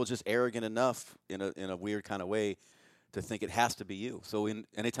 And I was just arrogant enough in a weird kind of way to think it has to be you. So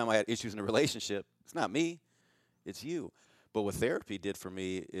anytime I had issues in a relationship, it's not me, it's you. But what therapy did for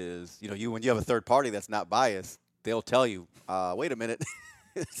me is, when you have a third party that's not biased, they'll tell you, wait a minute,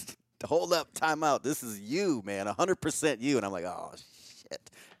 hold up, time out. This is you, man, 100% you. And I'm like, oh, shit.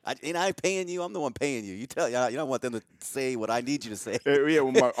 I ain't paying you. I'm the one paying you. You don't want them to say what I need you to say. Yeah,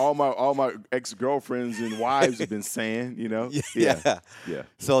 well, all my ex-girlfriends and wives have been saying, Yeah. Yeah.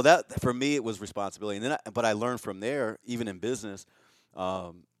 So that, for me, it was responsibility. And then, but I learned from there, even in business,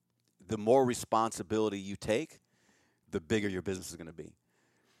 the more responsibility you take, the bigger your business is going to be.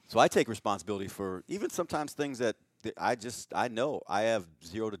 So I take responsibility for even sometimes things that I know I have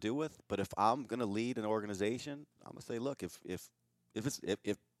zero to do with. But if I'm going to lead an organization, I'm going to say, look, if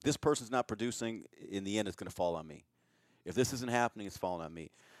this person's not producing, in the end, it's going to fall on me. If this isn't happening, it's falling on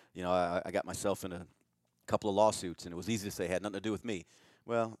me. I got myself in a couple of lawsuits, and it was easy to say it had nothing to do with me.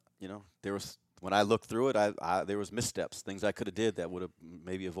 Well, there was, when I looked through it, there was missteps, things I could have did that would have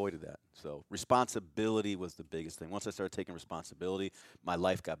maybe avoided that. So responsibility was the biggest thing. Once I started taking responsibility, my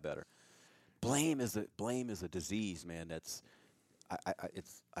life got better. Blame is a disease, man. That's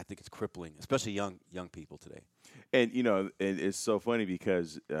I think it's crippling, especially young people today. And and it's so funny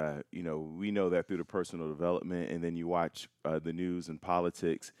because we know that through the personal development, and then you watch the news and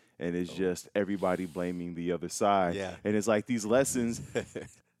politics, and it's just everybody blaming the other side. Yeah. And it's like these lessons,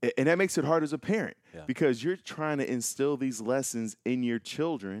 and that makes it hard as a parent Yeah. because you're trying to instill these lessons in your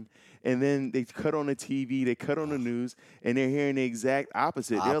children, and then they cut on the TV, they cut on the news, and they're hearing the exact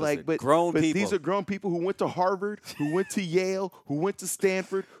opposite. They're like, but Grown but people. these are grown people who went to Harvard, who went to Yale, who went to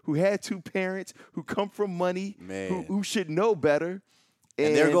Stanford, who had two parents, who come from money, Man. who should know better.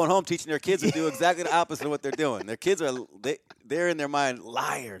 And they're going home teaching their kids to do exactly the opposite of what they're doing. Their kids they're in their mind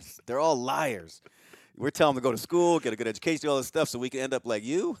liars. They're all liars. We're telling them to go to school, get a good education, do all this stuff, so we can end up like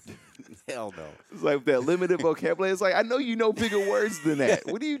you? Hell no. It's like that limited vocabulary. It's like, I know you know bigger words than that.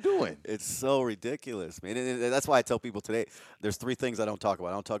 What are you doing? It's so ridiculous, man. And that's why I tell people today, there's three things I don't talk about.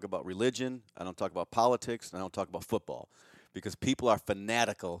 I don't talk about religion, I don't talk about politics, and I don't talk about football. Because people are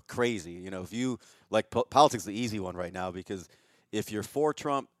fanatical, crazy. If you, like, politics is the easy one right now, because if you're for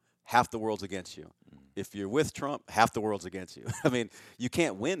Trump, half the world's against you. If you're with Trump, half the world's against you. I mean, you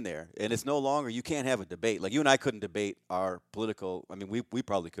can't win there. And it's no longer, you can't have a debate. Like, you and I couldn't debate our political, I mean, we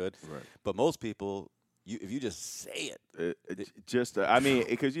probably could. Right. But most people, if you just say it. I mean,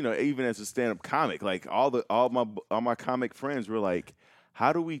 because, even as a stand-up comic, like all my comic friends were like,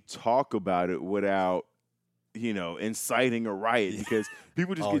 how do we talk about it without, inciting a riot? Because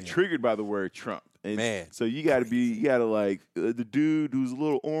people just get triggered by the word Trump. And Man. So you got to like the dude who's a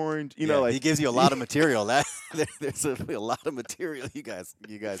little orange, like he gives you a lot of material. There's a lot of material you guys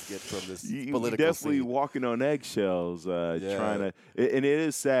get from this political you're definitely scene. walking on eggshells, trying to, and it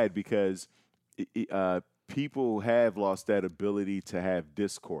is sad because people have lost that ability to have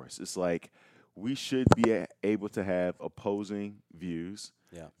discourse. It's like we should be able to have opposing views,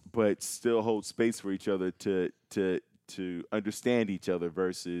 but still hold space for each other to understand each other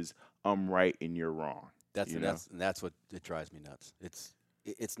versus I'm right and you're wrong. That's what it drives me nuts.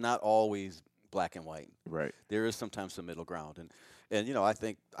 It's not always black and white. Right. There is sometimes some middle ground, And I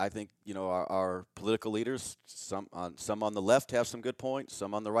think our political leaders, some on the left have some good points,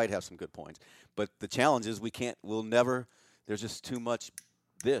 some on the right have some good points. But the challenge is we'll never. There's just too much.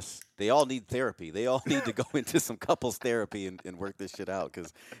 They all need therapy. They all need to go into some couples therapy and work this shit out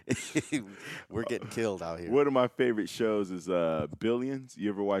because we're getting killed out here. One of my favorite shows is Billions.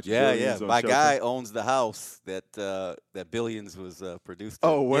 You ever watch Yeah, Billions? yeah. On My Showtime? guy owns the house that Billions was produced.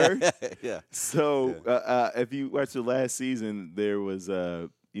 Oh, in. word? Yeah. So if you watched the last season, there was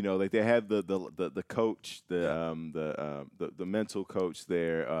like they had the coach, the mental coach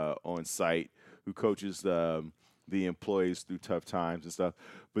there on site who coaches the employees through tough times and stuff.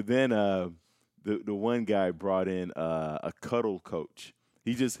 But then the one guy brought in a cuddle coach.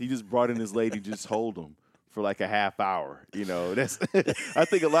 He just brought in his lady to just hold him for like a half hour. That's I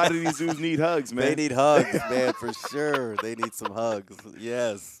think a lot of these dudes need hugs, man. They need hugs, man, for sure. They need some hugs.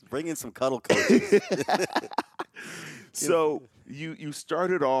 Yes. Bring in some cuddle coaches. So you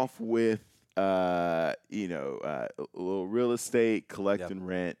started off with a little real estate, collecting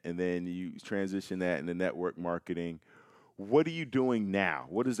rent, and then you transition that into network marketing. What are you doing now?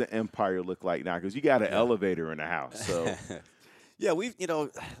 What does the empire look like now? Because you got an elevator in the house. So yeah, we've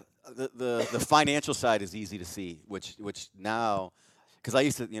the financial side is easy to see, which now, because I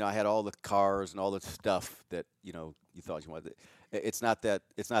used to I had all the cars and all the stuff that you thought you wanted. It's not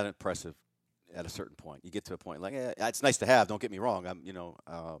impressive. At a certain point, you get to a point like, it's nice to have. Don't get me wrong.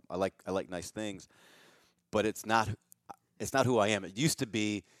 I like nice things, but it's not who I am. It used to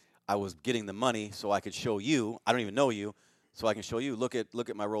be, I was getting the money so I could show you. I don't even know you, so I can show you. Look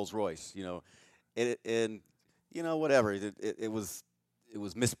at my Rolls Royce. And whatever. It was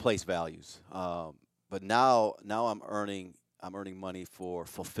misplaced values. But now I'm earning money for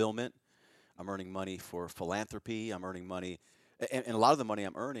fulfillment. I'm earning money for philanthropy. I'm earning money, and a lot of the money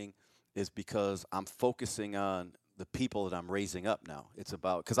I'm earning is because I'm focusing on the people that I'm raising up now. It's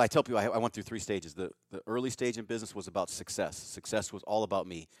about, because I tell people I went through 3 stages. The early stage in business was about success. Success was all about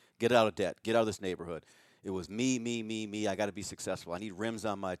me. Get out of debt. Get out of this neighborhood. It was me. I got to be successful. I need rims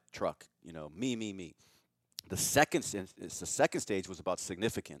on my truck. Me. The second stage was about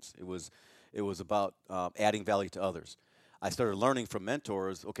significance. It was about adding value to others. I started learning from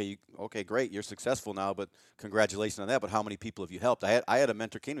mentors. Okay, great, you're successful now, but congratulations on that. But how many people have you helped? I had a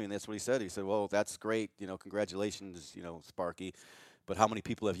mentor came to me, and that's what he said. He said, "Well, that's great, congratulations, Sparky, but how many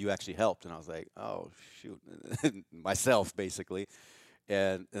people have you actually helped?" And I was like, "Oh shoot," myself basically.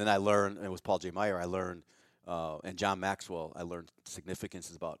 And then I learned, and it was Paul J. Meyer. I learned, and John Maxwell. I learned significance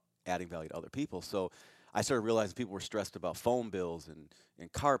is about adding value to other people. So I started realizing people were stressed about phone bills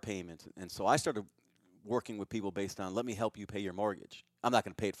and car payments, and so I started working with people based on, let me help you pay your mortgage. I'm not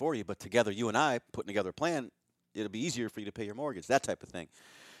going to pay it for you, but together, you and I, putting together a plan, it'll be easier for you to pay your mortgage, that type of thing.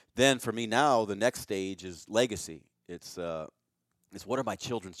 Then for me now, the next stage is legacy. It's what are my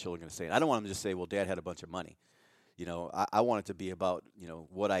children's children going to say? And I don't want them to just say, well, Dad had a bunch of money. I want it to be about,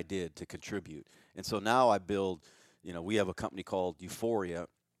 what I did to contribute. And so now I build, we have a company called Euphoria,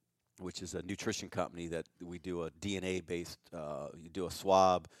 which is a nutrition company that we do a DNA-based, you do a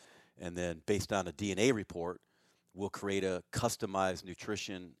swab, and then based on a DNA report, we'll create a customized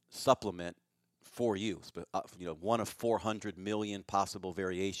nutrition supplement for you. One of 400 million possible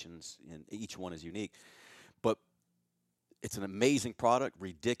variations, and each one is unique. But it's an amazing product,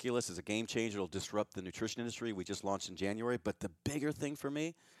 ridiculous. It's a game changer. It'll disrupt the nutrition industry. We just launched in January. But the bigger thing for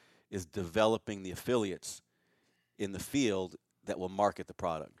me is developing the affiliates in the field that will market the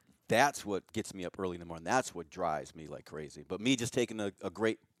product. That's what gets me up early in the morning. That's what drives me like crazy. But me just taking a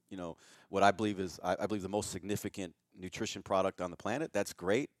great, what I believe is, I believe the most significant nutrition product on the planet, that's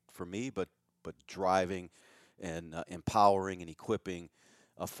great for me, but driving and empowering and equipping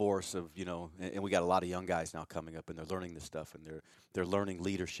a force of, and we got a lot of young guys now coming up, and they're learning this stuff, and they're learning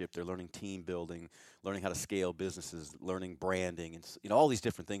leadership, they're learning team building, learning how to scale businesses, learning branding, and all these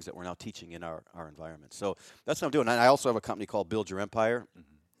different things that we're now teaching in our environment. So that's what I'm doing. And I also have a company called Build Your Empire,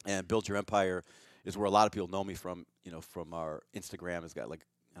 and Build Your Empire is where a lot of people know me from. From our Instagram has got like,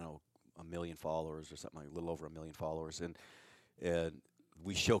 1 million followers or something, like a little over 1 million followers, and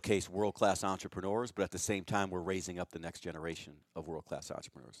we showcase world-class entrepreneurs, but at the same time, we're raising up the next generation of world-class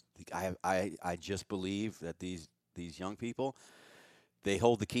entrepreneurs. I just believe that these young people, they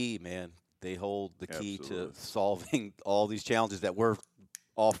hold the key, man. They hold the key to solving all these challenges that we're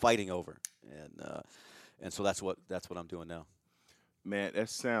all fighting over, and so that's what I'm doing now. Man, that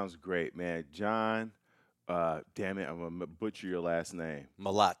sounds great, man. John, damn it, I'm gonna butcher your last name.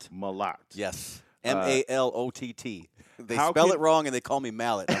 Malat. Malat. Yes. Malott. They how spell can- it wrong and they call me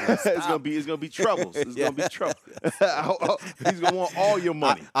Mallet. I'm like, it's gonna be troubles. It's Yeah. gonna be trouble. He's gonna want all your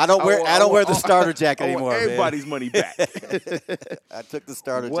money. I don't wear the starter jacket I want anymore, man. everybody's money back. I took the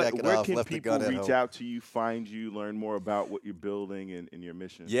starter jacket Where off, can left the people gun at reach home. out to you, find you, learn more about what you're building and your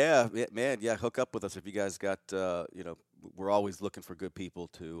mission? Yeah, man. Yeah, hook up with us if you guys got. We're always looking for good people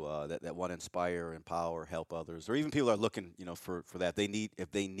to that want to inspire, empower, help others, or even people are looking, for that.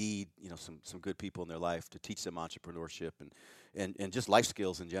 If they need, some good people in their life to teach them entrepreneurship and just life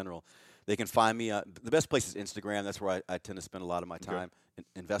skills in general. They can find me. The best place is Instagram. That's where I tend to spend a lot of my time,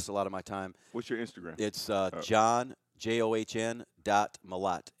 invest a lot of my time. What's your Instagram? It's John John .Malott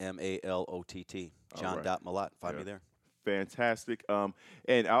Malott. John right. Malott. Find me there. Fantastic.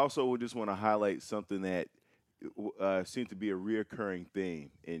 And I also would just want to highlight something that seemed to be a reoccurring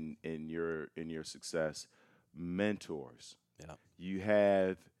theme in your success: mentors. Yeah. You've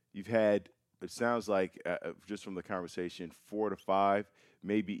had. It sounds like just from the conversation, 4 to 5,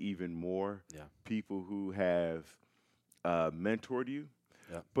 maybe even more, people who have mentored you.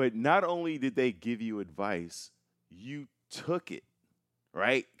 Yeah. But not only did they give you advice, you took it,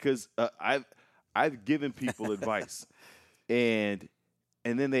 right? Because I've given people advice, and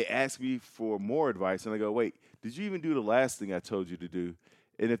then they ask me for more advice, and I go, wait, did you even do the last thing I told you to do?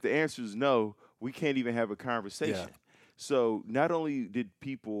 And if the answer is no, we can't even have a conversation. Yeah. So not only did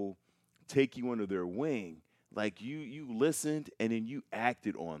people take you under their wing, like you listened and then you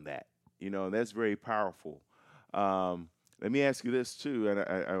acted on that. And that's very powerful. Let me ask you this too, and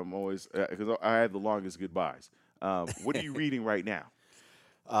I'm always because I have the longest goodbyes. What are you reading right now?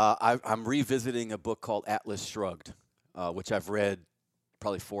 I'm revisiting a book called Atlas Shrugged, which I've read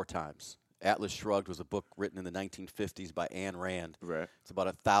probably 4 times. Atlas Shrugged was a book written in the 1950s by Ayn Rand. Right. It's about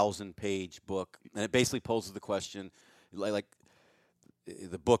a 1,000-page book, and it basically poses the question, like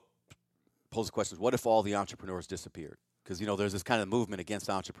the book poses the question: what if all the entrepreneurs disappeared? Because there's this kind of movement against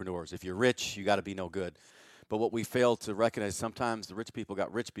entrepreneurs. If you're rich, you got to be no good. But what we fail to recognize, sometimes the rich people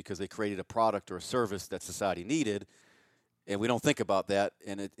got rich because they created a product or a service that society needed, and we don't think about that.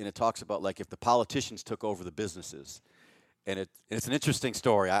 And it talks about, like, if the politicians took over the businesses. And it's an interesting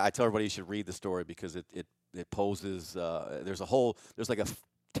story. I tell everybody you should read the story because it poses there's like a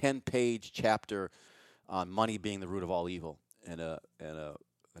 10-page chapter on money being the root of all evil, and an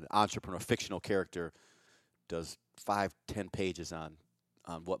entrepreneur, fictional character, does 5-10 pages on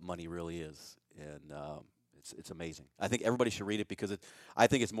what money really is, and it's amazing. I think everybody should read it because I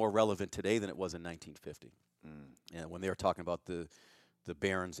think it's more relevant today than it was in 1950. And when they were talking about the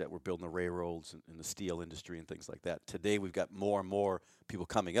barons that were building the railroads and the steel industry and things like that. Today we've got more and more people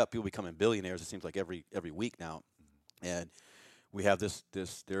coming up, people becoming billionaires. It seems like every week now, and we have this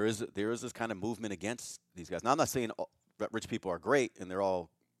there is this kind of movement against these guys. Now I'm not saying rich people are great and they're all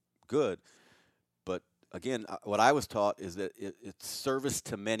good, but again, what I was taught is that it's service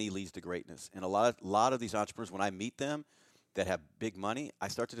to many leads to greatness. And a lot of these entrepreneurs, when I meet them, that have big money, I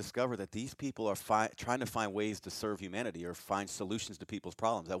start to discover that these people are trying to find ways to serve humanity or find solutions to people's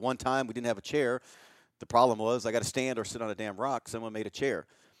problems. At one time, we didn't have a chair. The problem was I got to stand or sit on a damn rock. Someone made a chair.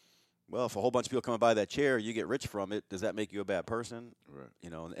 Well, if a whole bunch of people come and buy that chair, you get rich from it. Does that make you a bad person? Right.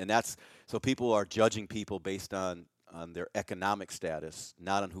 And that's so people are judging people based on their economic status,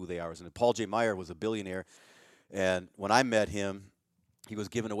 not on who they are. And Paul J. Meyer was a billionaire, and when I met him, he was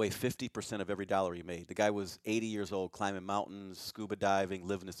giving away 50% of every dollar he made. The guy was 80 years old, climbing mountains, scuba diving,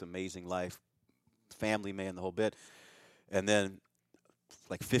 living this amazing life, family man, the whole bit. And then,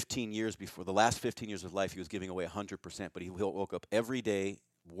 like 15 years before, the last 15 years of life, he was giving away 100%. But he woke up every day,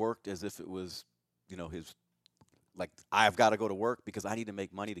 worked as if it was, his, like, I've got to go to work because I need to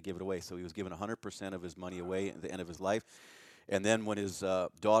make money to give it away. So he was giving 100% of his money away at the end of his life. And then when his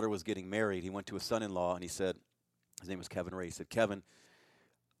daughter was getting married, he went to his son-in-law and he said, his name was Kevin Ray. He said, Kevin,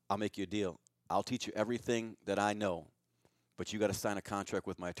 I'll make you a deal. I'll teach you everything that I know, but you got to sign a contract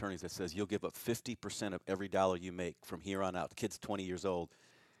with my attorneys that says you'll give up 50% of every dollar you make from here on out. The kid's 20 years old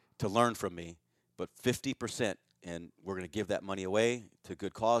to learn from me, but 50%, and we're going to give that money away to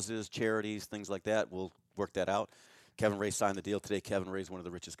good causes, charities, things like that. We'll work that out. Kevin Ray signed the deal today. Kevin Ray's one of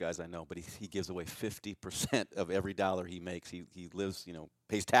the richest guys I know, but he gives away 50% of every dollar he makes. He lives,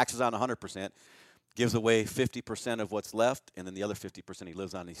 pays taxes on 100%. Gives away 50% of what's left, and then the other 50% he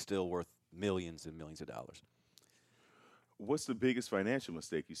lives on, he's still worth millions and millions of dollars. What's the biggest financial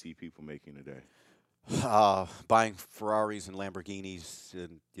mistake you see people making today? Buying Ferraris and Lamborghinis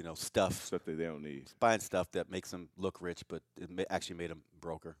and, stuff. Stuff that they don't need. Buying stuff that makes them look rich, but it actually made them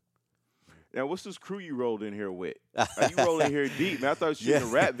broker. Now, what's this crew you rolled in here with? You rolled in here deep, man. I thought you were shooting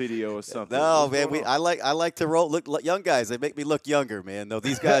a rap video or something. No, What's man. going on? I like to look young guys. They make me look younger, man. No,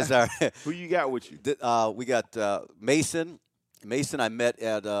 these guys are. Who you got with you? We got Mason. Mason, I met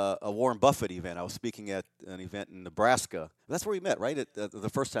at a Warren Buffett event. I was speaking at an event in Nebraska. That's where we met, right? The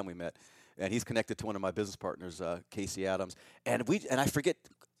first time we met, and he's connected to one of my business partners, Casey Adams. And I forget.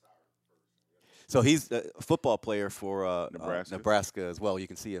 So he's a football player for Nebraska as well. You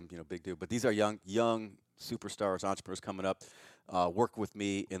can see him, big dude. But these are young superstars, entrepreneurs coming up. Work with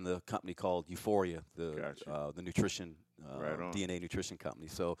me in the company called Euphoria, the nutrition, DNA nutrition company.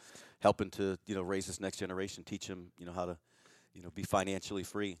 So helping to raise this next generation, teach them how to be financially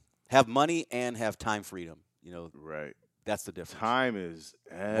free, have money and have time freedom. Right. That's the difference. Time is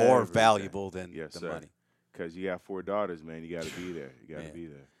more valuable than the money. Because you got 4 daughters, man. You got to be there. You got to be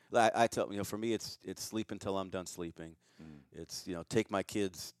there. I tell for me, it's sleep until I'm done sleeping. It's take my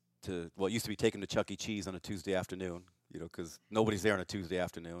kids to it used to be take them to Chuck E. Cheese on a Tuesday afternoon, because nobody's there on a Tuesday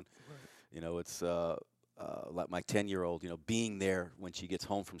afternoon. Right. It's like my 10-year-old, being there when she gets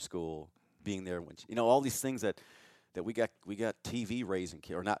home from school, being there when she, all these things that we got TV raising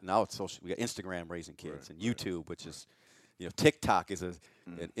kids, or not now it's social. We got Instagram raising kids and YouTube, which is. TikTok is an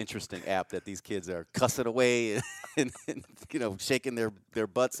interesting app that these kids are cussing away and shaking their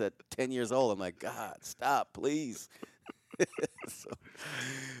butts at 10 years old. I'm like, God, stop, please. So,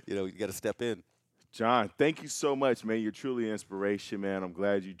 you got to step in. John, thank you so much, man. You're truly an inspiration, man. I'm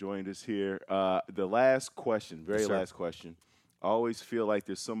glad you joined us here. The last question, last question. I always feel like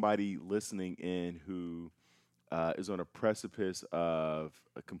there's somebody listening in who is on a precipice of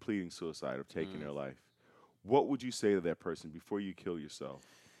completing suicide, of taking their life. What would you say to that person before you kill yourself?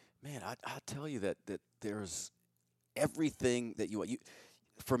 Man, I tell you that there's everything that you want.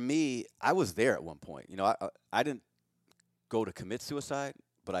 For me, I was there at one point. I didn't go to commit suicide,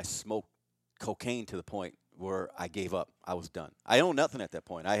 but I smoked cocaine to the point where I gave up. I was done. I owned nothing at that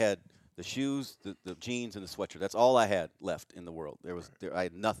point. I had the shoes, the jeans, and the sweatshirt. That's all I had left in the world. I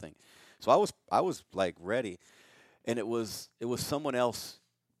had nothing. So I was like ready, and it was someone else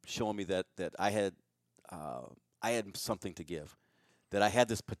showing me that I had something to give, that I had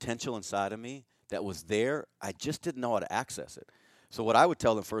this potential inside of me that was there. I just didn't know how to access it. So what I would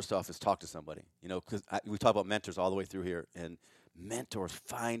tell them first off is talk to somebody, because we talk about mentors all the way through here, and mentors,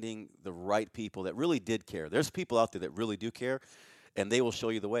 finding the right people that really did care. There's people out there that really do care, and they will show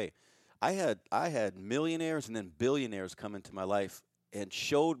you the way. I had millionaires and then billionaires come into my life and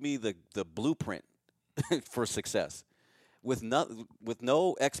showed me the blueprint for success with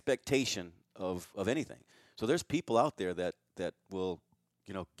no expectation of anything. So there's people out there that will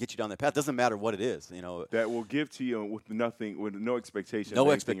get you down that path. Doesn't matter what it is, that will give to you with no expectation.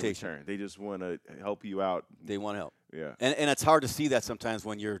 No expectation. In return. They just want to help you out. They want to help. Yeah. And it's hard to see that sometimes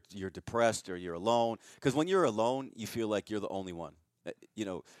when you're depressed or you're alone, because when you're alone, you feel like you're the only one.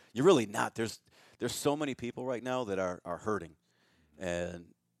 You're really not. There's so many people right now that are hurting, and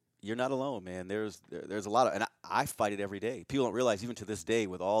you're not alone, man. There's a lot of, and I fight it every day. People don't realize, even to this day,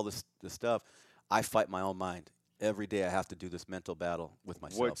 with all this stuff, I fight my own mind. Every day I have to do this mental battle with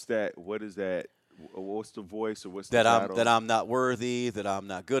myself. What's that? What is that? What's the voice, or what's that the battle? That I'm not worthy, that I'm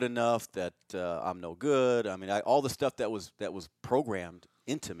not good enough, that I'm no good. I mean, all the stuff that was programmed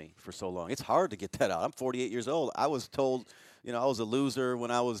into me for so long. It's hard to get that out. I'm 48 years old. I was told, I was a loser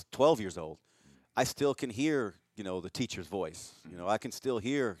when I was 12 years old. I still can hear, the teacher's voice. I can still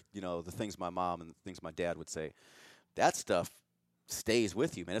hear, the things my mom and the things my dad would say. That stuff stays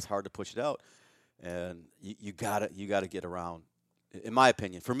with you, man. It's hard to push it out. And you gotta get around. In my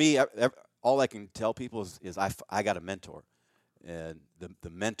opinion, for me, all I can tell people is I got a mentor, and the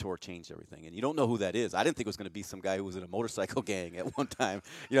mentor changed everything. And you don't know who that is. I didn't think it was going to be some guy who was in a motorcycle gang at one time.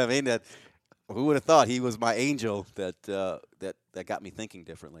 You know what I mean? That who would have thought he was my angel that got me thinking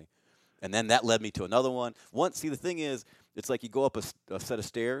differently. And then that led me to another one. See, the thing is, it's like you go up a set of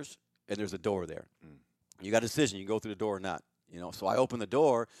stairs, and there's a door there. You got a decision. You can go through the door or not. So I open the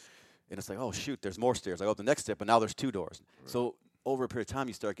door. And it's like, oh, shoot, there's more stairs. I go up the next step, and now there's 2 doors. Right. So over a period of time,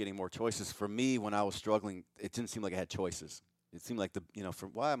 you start getting more choices. For me, when I was struggling, it didn't seem like I had choices. It seemed like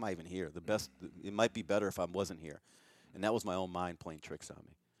why am I even here? It might be better if I wasn't here. And that was my own mind playing tricks on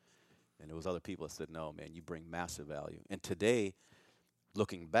me. And there was other people that said, no, man, you bring massive value. And today,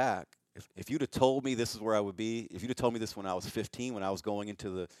 looking back, if you'd have told me this is where I would be, if you'd have told me this when I was 15, when I was going into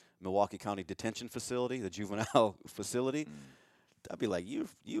the Milwaukee County Detention Facility, the juvenile facility, I'd be like,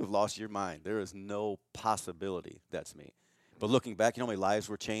 you've lost your mind. There is no possibility that's me. But looking back, how many lives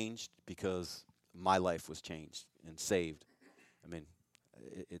were changed because my life was changed and saved. I mean,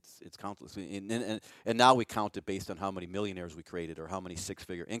 it's countless. And now we count it based on how many millionaires we created or how many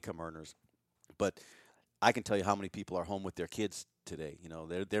 6-figure income earners. But I can tell you how many people are home with their kids today. You know,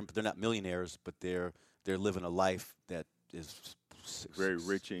 they're not millionaires, but they're living a life that is Very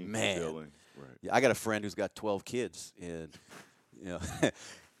rich and man. fulfilling. Right. Yeah, I got a friend who's got 12 kids, and you know,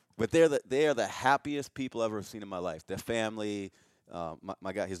 but they are the happiest people I've ever seen in my life. Their family.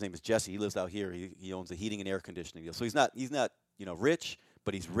 My guy, his name is Jesse. He lives out here. He owns a heating and air conditioning deal. So he's not rich,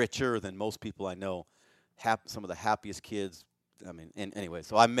 but he's richer than most people I know. Some of the happiest kids. I mean, and anyway,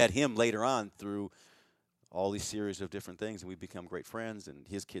 so I met him later on through all these series of different things, and we've become great friends. And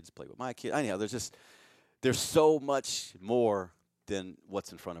his kids play with my kids. Anyhow, there's so much more than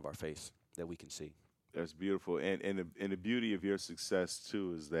what's in front of our face that we can see. That's beautiful, and the beauty of your success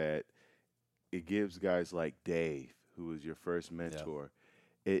too is that it gives guys like Dave, who was your first mentor,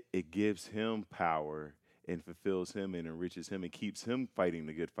 it gives him power and fulfills him and enriches him and keeps him fighting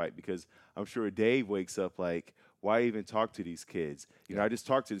the good fight. Because I'm sure Dave wakes up like, why even talk to these kids? You know, I just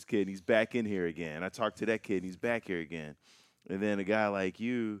talked to this kid and he's back in here again. I talked to that kid and he's back here again. And then a guy like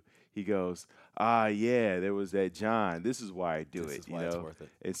you, he goes, yeah, there was that John. This is why I do this it. Is why it's worth it.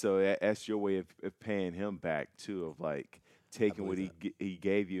 And so that's your way of paying him back too, of like taking what he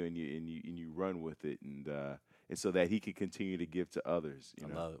gave you and you run with it, and so that he can continue to give to others. You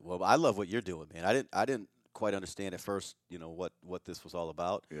know? Love it. Well, I love what you're doing, man. I didn't quite understand at first, you know, what this was all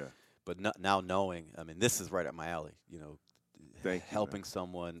about. Yeah. But now knowing, I mean, this is right up my alley. You know, helping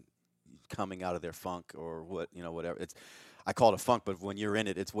someone coming out of their funk or whatever. I call it a funk, but when you're in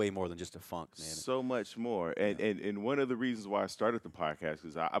it, it's way more than just a funk, man. So much more. And one of the reasons why I started the podcast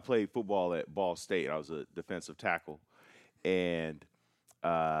is I played football at Ball State. I was a defensive tackle, and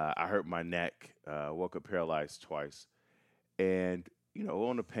I hurt my neck, woke up paralyzed twice, and you know,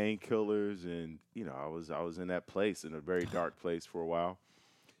 on the painkillers, and you know, I was in that place, in a very dark place for a while,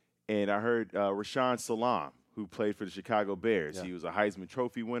 and I heard Rashaan Salaam, who played for the Chicago Bears. Yeah. He was a Heisman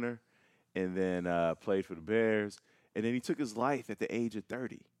Trophy winner, and then played for the Bears, and then he took his life at the age of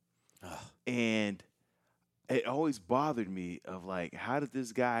 30, and it always bothered me of like, how did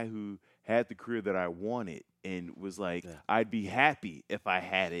this guy who had the career that I wanted and was like, I'd be happy if I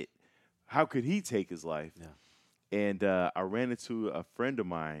had it, how could he take his life? Yeah. And I ran into a friend of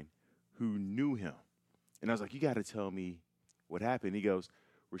mine who knew him. And I was like, you got to tell me what happened. He goes,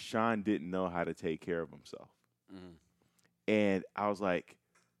 Rashaan didn't know how to take care of himself. Mm. And I was like,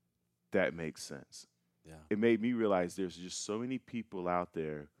 that makes sense. Yeah. It made me realize there's just so many people out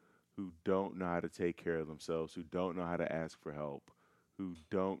there who don't know how to take care of themselves, who don't know how to ask for help, who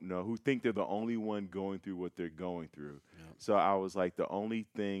think they're the only one going through what they're going through. Yep. So I was like, the only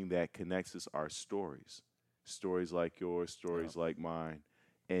thing that connects us are stories like yours, stories like mine.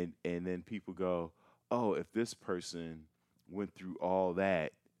 And then people go, oh, if this person went through all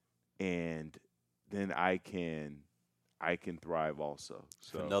that, and then I can thrive also.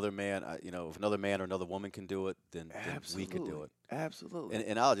 So if another man, if another man or another woman can do it, then we could do it. Absolutely.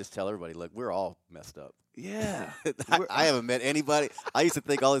 And I'll just tell everybody, look, we're all messed up. Yeah. I haven't met anybody. I used to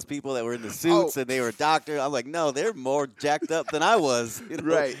think all these people that were in the suits and they were doctors. I'm like, no, they're more jacked up than I was. You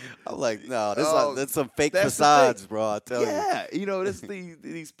know? Right. I'm like, no, that's some fake facades, bro. I tell you. Yeah. You know,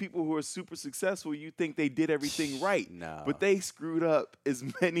 these people who are super successful, you think they did everything right. No. But they screwed up as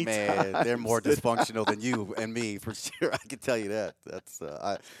many times. Man, they're more dysfunctional than you and me, for sure. I can tell you that. That's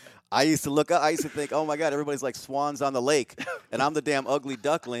I used to look up. I used to think, oh, my God, everybody's like swans on the lake, and I'm the damn ugly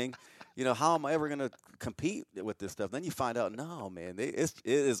duckling. You know, how am I ever going to compete with this stuff? Then you find out, no, man, it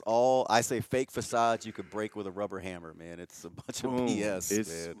is all, I say, fake facades you could break with a rubber hammer, man. It's a bunch of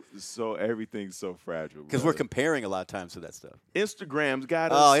BS, man. So everything's so fragile. Because we're comparing a lot of times to that stuff. Instagram's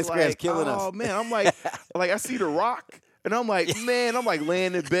got us. Oh, Instagram's killing us. Oh, man, I'm like I see The Rock. And I'm like, man, I'm like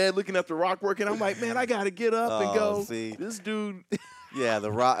laying in bed looking at The Rock working. I'm like, man, I got to get up and go. See. This dude. Yeah,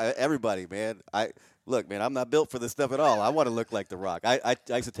 The Rock, everybody, man. Look, man, I'm not built for this stuff at all. I want to look like The Rock. I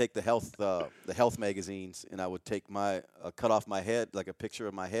used to take the health magazines, and I would take cut off my head, like a picture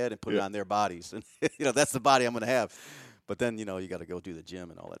of my head, and put it on their bodies. And, that's the body I'm going to have. But then, you got to go do the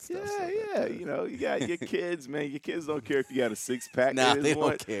gym and all that stuff. Yeah. You got your kids, man. Your kids don't care if you got a six-pack. Nah, they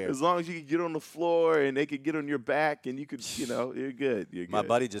don't care. As long as you can get on the floor and they can get on your back and you could, you're good. You're My good.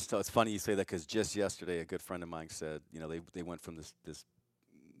 buddy it's funny you say that because just yesterday a good friend of mine said, they went from this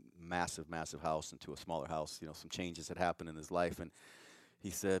massive house into a smaller house. Some changes had happened in his life. And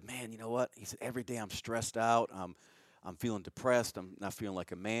he said, man, you know what? He said, every day I'm stressed out. I'm feeling depressed. I'm not feeling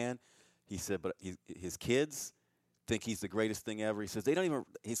like a man. He said, but his kids think he's the greatest thing ever. He says they don't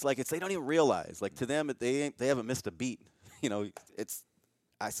even realize, like, to them they haven't missed a beat.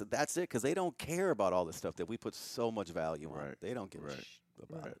 I said that's it, because they don't care about all the stuff that we put so much value on. They don't give a shit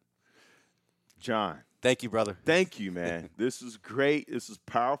about it. John, Thank you, brother. Thank you, man. This is great. This is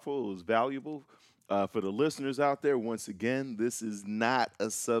powerful. It was valuable. For the listeners out there, once again, this is not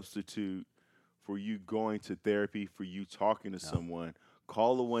a substitute for you going to therapy, for you talking to someone.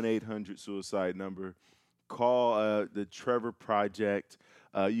 Call the 1-800-SUICIDE number. Call the Trevor Project.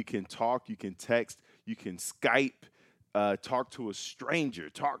 You can talk. You can text. You can Skype. Talk to a stranger.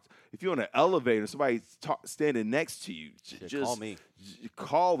 Talk if you're on an elevator, somebody standing next to you. Just call me.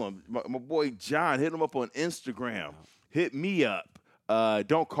 Call them. My boy John, hit him up on Instagram. Hit me up.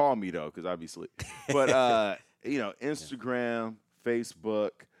 Don't call me though, because I'll be asleep. But Instagram,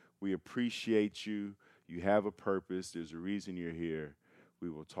 Facebook. We appreciate you. You have a purpose. There's a reason you're here. We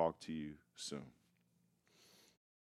will talk to you soon.